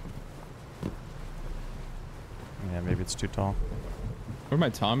 Yeah, maybe it's too tall. Where'd my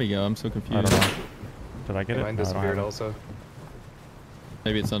Tommy go? I'm so confused. I don't know. Did I get it? Mine No, I don't have disappeared it. also.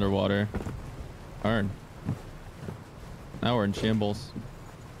 Maybe it's underwater. Darn. Now we're in shambles.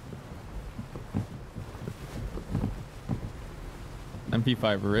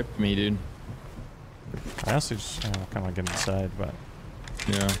 MP5 ripped me, dude. I honestly just kind of want to get inside, but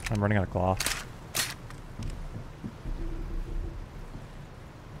Yeah. I'm running out of cloth.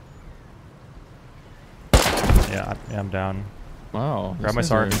 Yeah, I'm down. Wow. Grab my these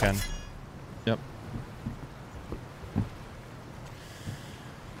SAR guys if you are- can. Yep.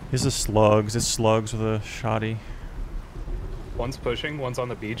 These are slugs. It's slugs with a shoddy. One's pushing, one's on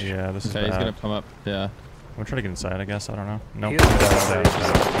the beach. Yeah, this is Okay, he's bad. gonna come up. Yeah. I'm gonna try to get inside, I guess. I don't know. No. He Nope. is Down.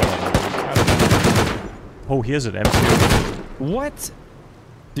 Oh, he is at M2. What?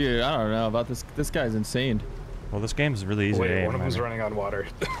 Dude, I don't know about this. This guy's insane. Well, this game's really easy to Wait, aim. one of them's I mean. running on water.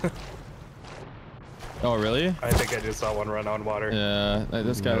 Oh, really? I think I just saw one run on water. Yeah,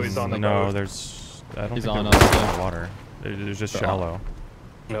 this guy's he's on the No, boat. there's. I don't He's think on they're us, running yeah. on water. There's just They're shallow.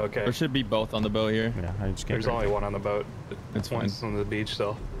 Okay. There should be both on the boat here. Yeah, I just can't. There's only one on the boat. It's fine. One's on the beach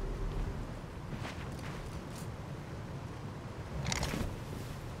still.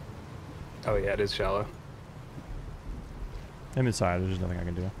 Oh yeah, it is shallow. I'm inside. There's nothing I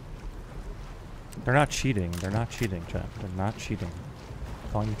can do. They're not cheating. They're not cheating, Chat. They're not cheating.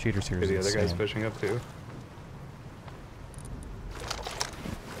 Calling them cheaters here is The other guy's insane. fishing up too.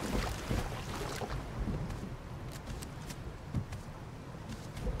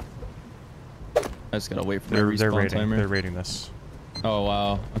 I just gotta wait for their They're respawn raiding. timer. They're raiding this. Oh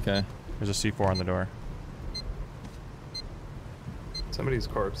wow. Okay. There's a C4 on the door. Somebody's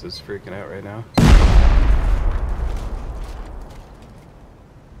corpse is freaking out right now.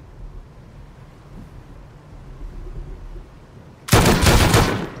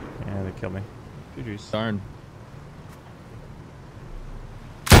 Yeah, they killed me. GG's. Darn.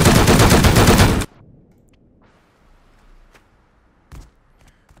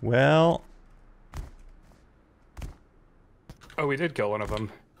 Well, Oh, we did kill one of them.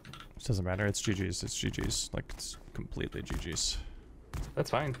 it doesn't matter. It's GG's. It's GG's. Like, it's completely GG's.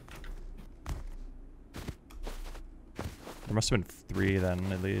 That's fine. There must have been 3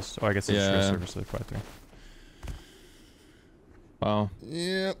 then, at least. Oh, I guess it's Yeah. just service, so they're probably 3. Wow.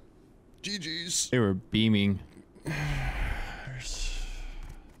 Yep. GG's. They were beaming.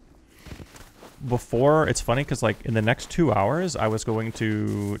 Before, it's funny because, like, in the next 2 hours, I was going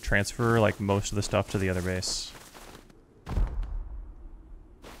to transfer, like, most of the stuff to the other base.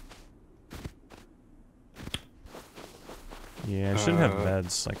 Yeah, I shouldn't have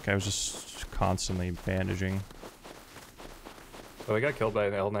meds. Like, I was just constantly bandaging. Oh, I got killed by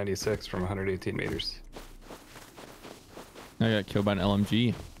an L96 from 118 meters. I got killed by an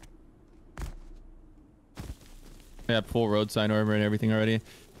LMG. I got full road sign armor and everything already.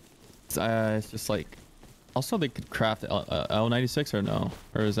 It's just like... Also, they could craft L96 or no?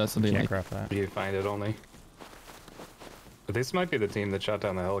 Or is that something Can't like... craft that. You find it only. But this might be the team that shot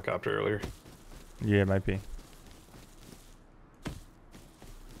down the helicopter earlier. Yeah, it might be.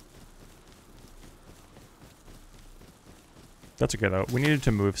 That's okay, though. We needed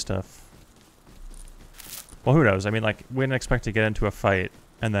to move stuff. Well, who knows? I mean, like, we didn't expect to get into a fight,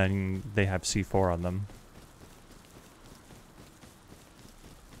 and then they have C4 on them.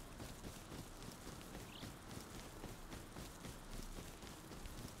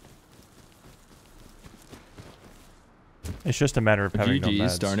 It's just a matter of having no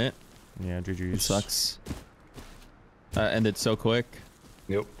GG's, meds. darn it. Yeah, GG's. It sucks. Ended so quick.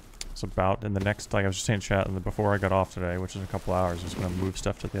 Yep. It's about in the next, like I was just saying, chat, and before I got off today, which is a couple hours, I was gonna move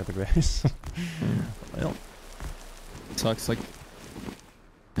stuff to the other base. Well, Sucks, like...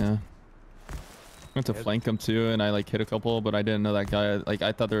 Yeah. Went to flank him too, and I like hit a couple, but I didn't know that guy. Like,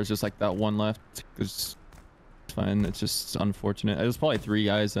 I thought there was just like that one left. It's fine. It's just unfortunate. It was probably 3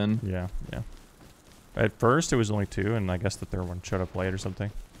 guys then. yeah, yeah. At first, it was only 2, and I guess the third one showed up late or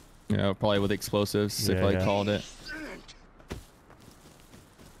something. Yeah, probably with explosives. They Yeah, probably yeah. called it.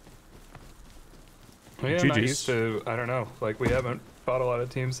 Well, yeah, I'm not GG's. used to, I don't know, like we haven't fought a lot of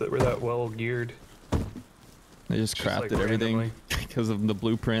teams that were that well geared. They just Just, like, crafted everything randomly. because of the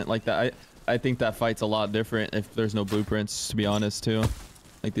blueprint. Like that, I think that fight's a lot different if there's no blueprints. To be honest, too.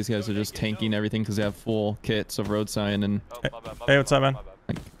 Like these guys are just tanking everything because they have full kits of road sign and Hey, what's up, man?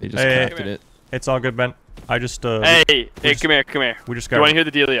 like they just Hey, crafted it. It's all good, Ben. I just Hey, come here, come here. we just Do got you want to hear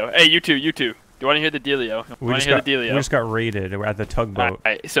the dealio? Hey, you two. Do you want to hear the dealio? we Want just to hear got the dealio? we just got raided at the tugboat.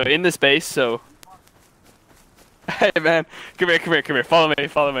 Alright, so in this base, so... Hey, man. Come here. Follow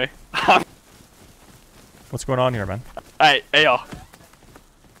me. What's going on here, man? Alright, hey, y'all.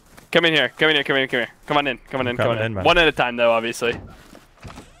 Come in here. Come on in, coming in, man. One at a time, though, obviously.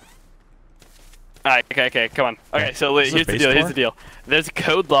 Alright, okay, come on. Okay, Okay. so This is here's the base deal, tour? There's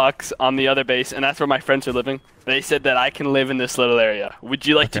code locks on the other base, and that's where my friends are living. They said that I can live in this little area. Would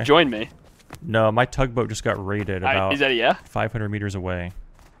you like to Okay. join me? No, my tugboat just got raided Alright, about is that a yeah? 500 meters away.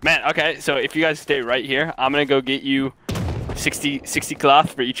 Man, okay, so if you guys stay right here, I'm gonna go get you 60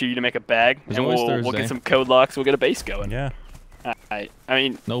 cloth for each of you to make a bag, It's and always we'll Thursday. get some code locks, we'll get a base going. Yeah. I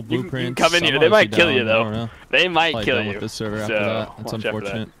mean, No you blueprints. can come in here, I'm they might honestly kill you down. I don't though. know. They might Probably kill done you. with this server so, after that. That's watch out for that.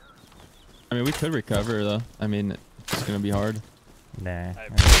 unfortunate. I mean, we could recover though. I mean, it's gonna be hard. Nah. I'm gonna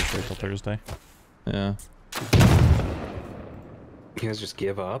wait till Thursday. Yeah. You guys just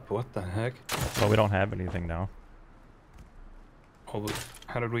give up? What the heck? Well, we don't have anything now. Well,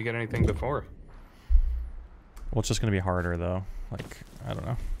 how did we get anything before? Well, it's just gonna be harder though. Like, I don't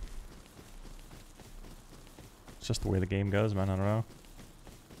know. It's just the way the game goes, man. I don't know.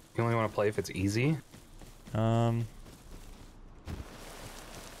 You only want to play if it's easy? I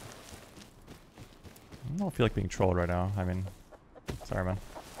don't feel like being trolled right now. I mean, sorry, man.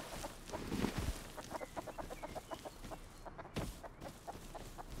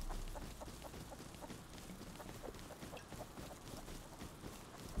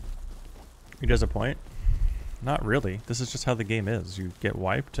 He does a point? Not really. This is just how the game is. You get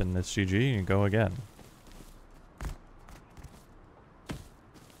wiped and it's GG and you go again.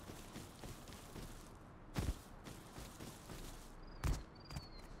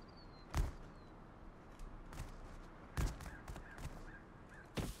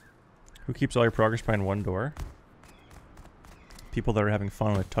 Who keeps all your progress behind one door? People that are having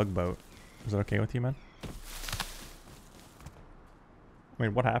fun with tugboat. Is that okay with you, man? I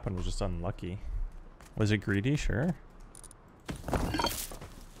mean, what happened was just unlucky. Was it greedy? Sure. I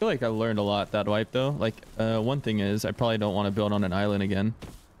feel like I learned a lot that wipe though. Like, one thing is I probably don't want to build on an island again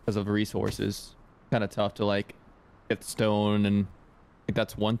because of resources. Kind of tough to like get stone, and I think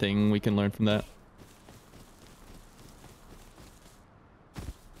that's one thing we can learn from that.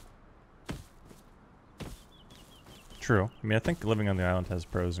 True. I mean, I think living on the island has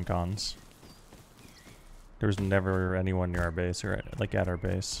pros and cons. There was never anyone near our base or like at our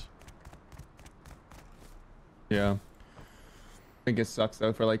base. Yeah. I think it sucks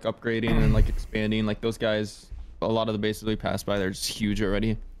though for like upgrading and like expanding. Like those guys, a lot of the bases we passed by, they're just huge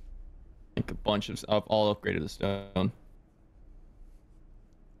already. Like a bunch of stuff, all upgraded to stone.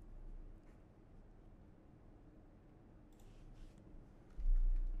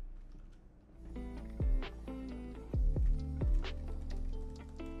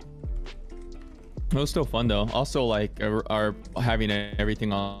 It was still fun though. Also, like our having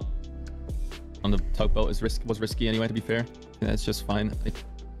everything on the tugboat was risky anyway. To be fair, that's just fine. Like,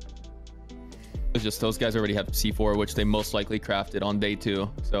 it's just those guys already have C4, which they most likely crafted on day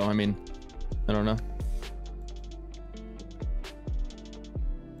 2. So I mean, I don't know.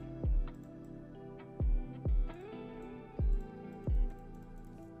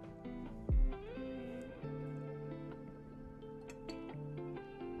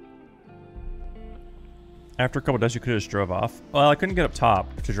 After a couple days, you could have just drove off. Well, I couldn't get up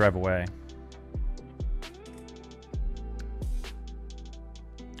top to drive away.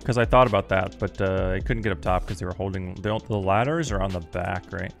 Because I thought about that, but I couldn't get up top because they were holding... The ladders are on the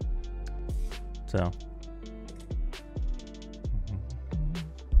back, right? So...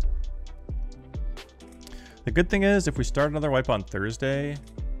 The good thing is, if we start another wipe on Thursday,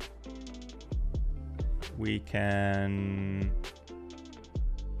 we can...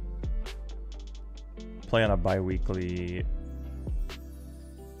 play on a bi-weekly,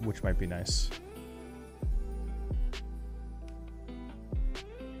 which might be nice.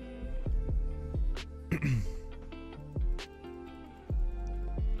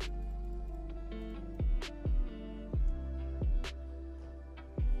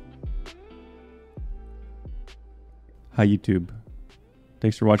 Hi YouTube.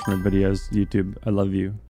 Thanks for watching my videos, YouTube. I love you.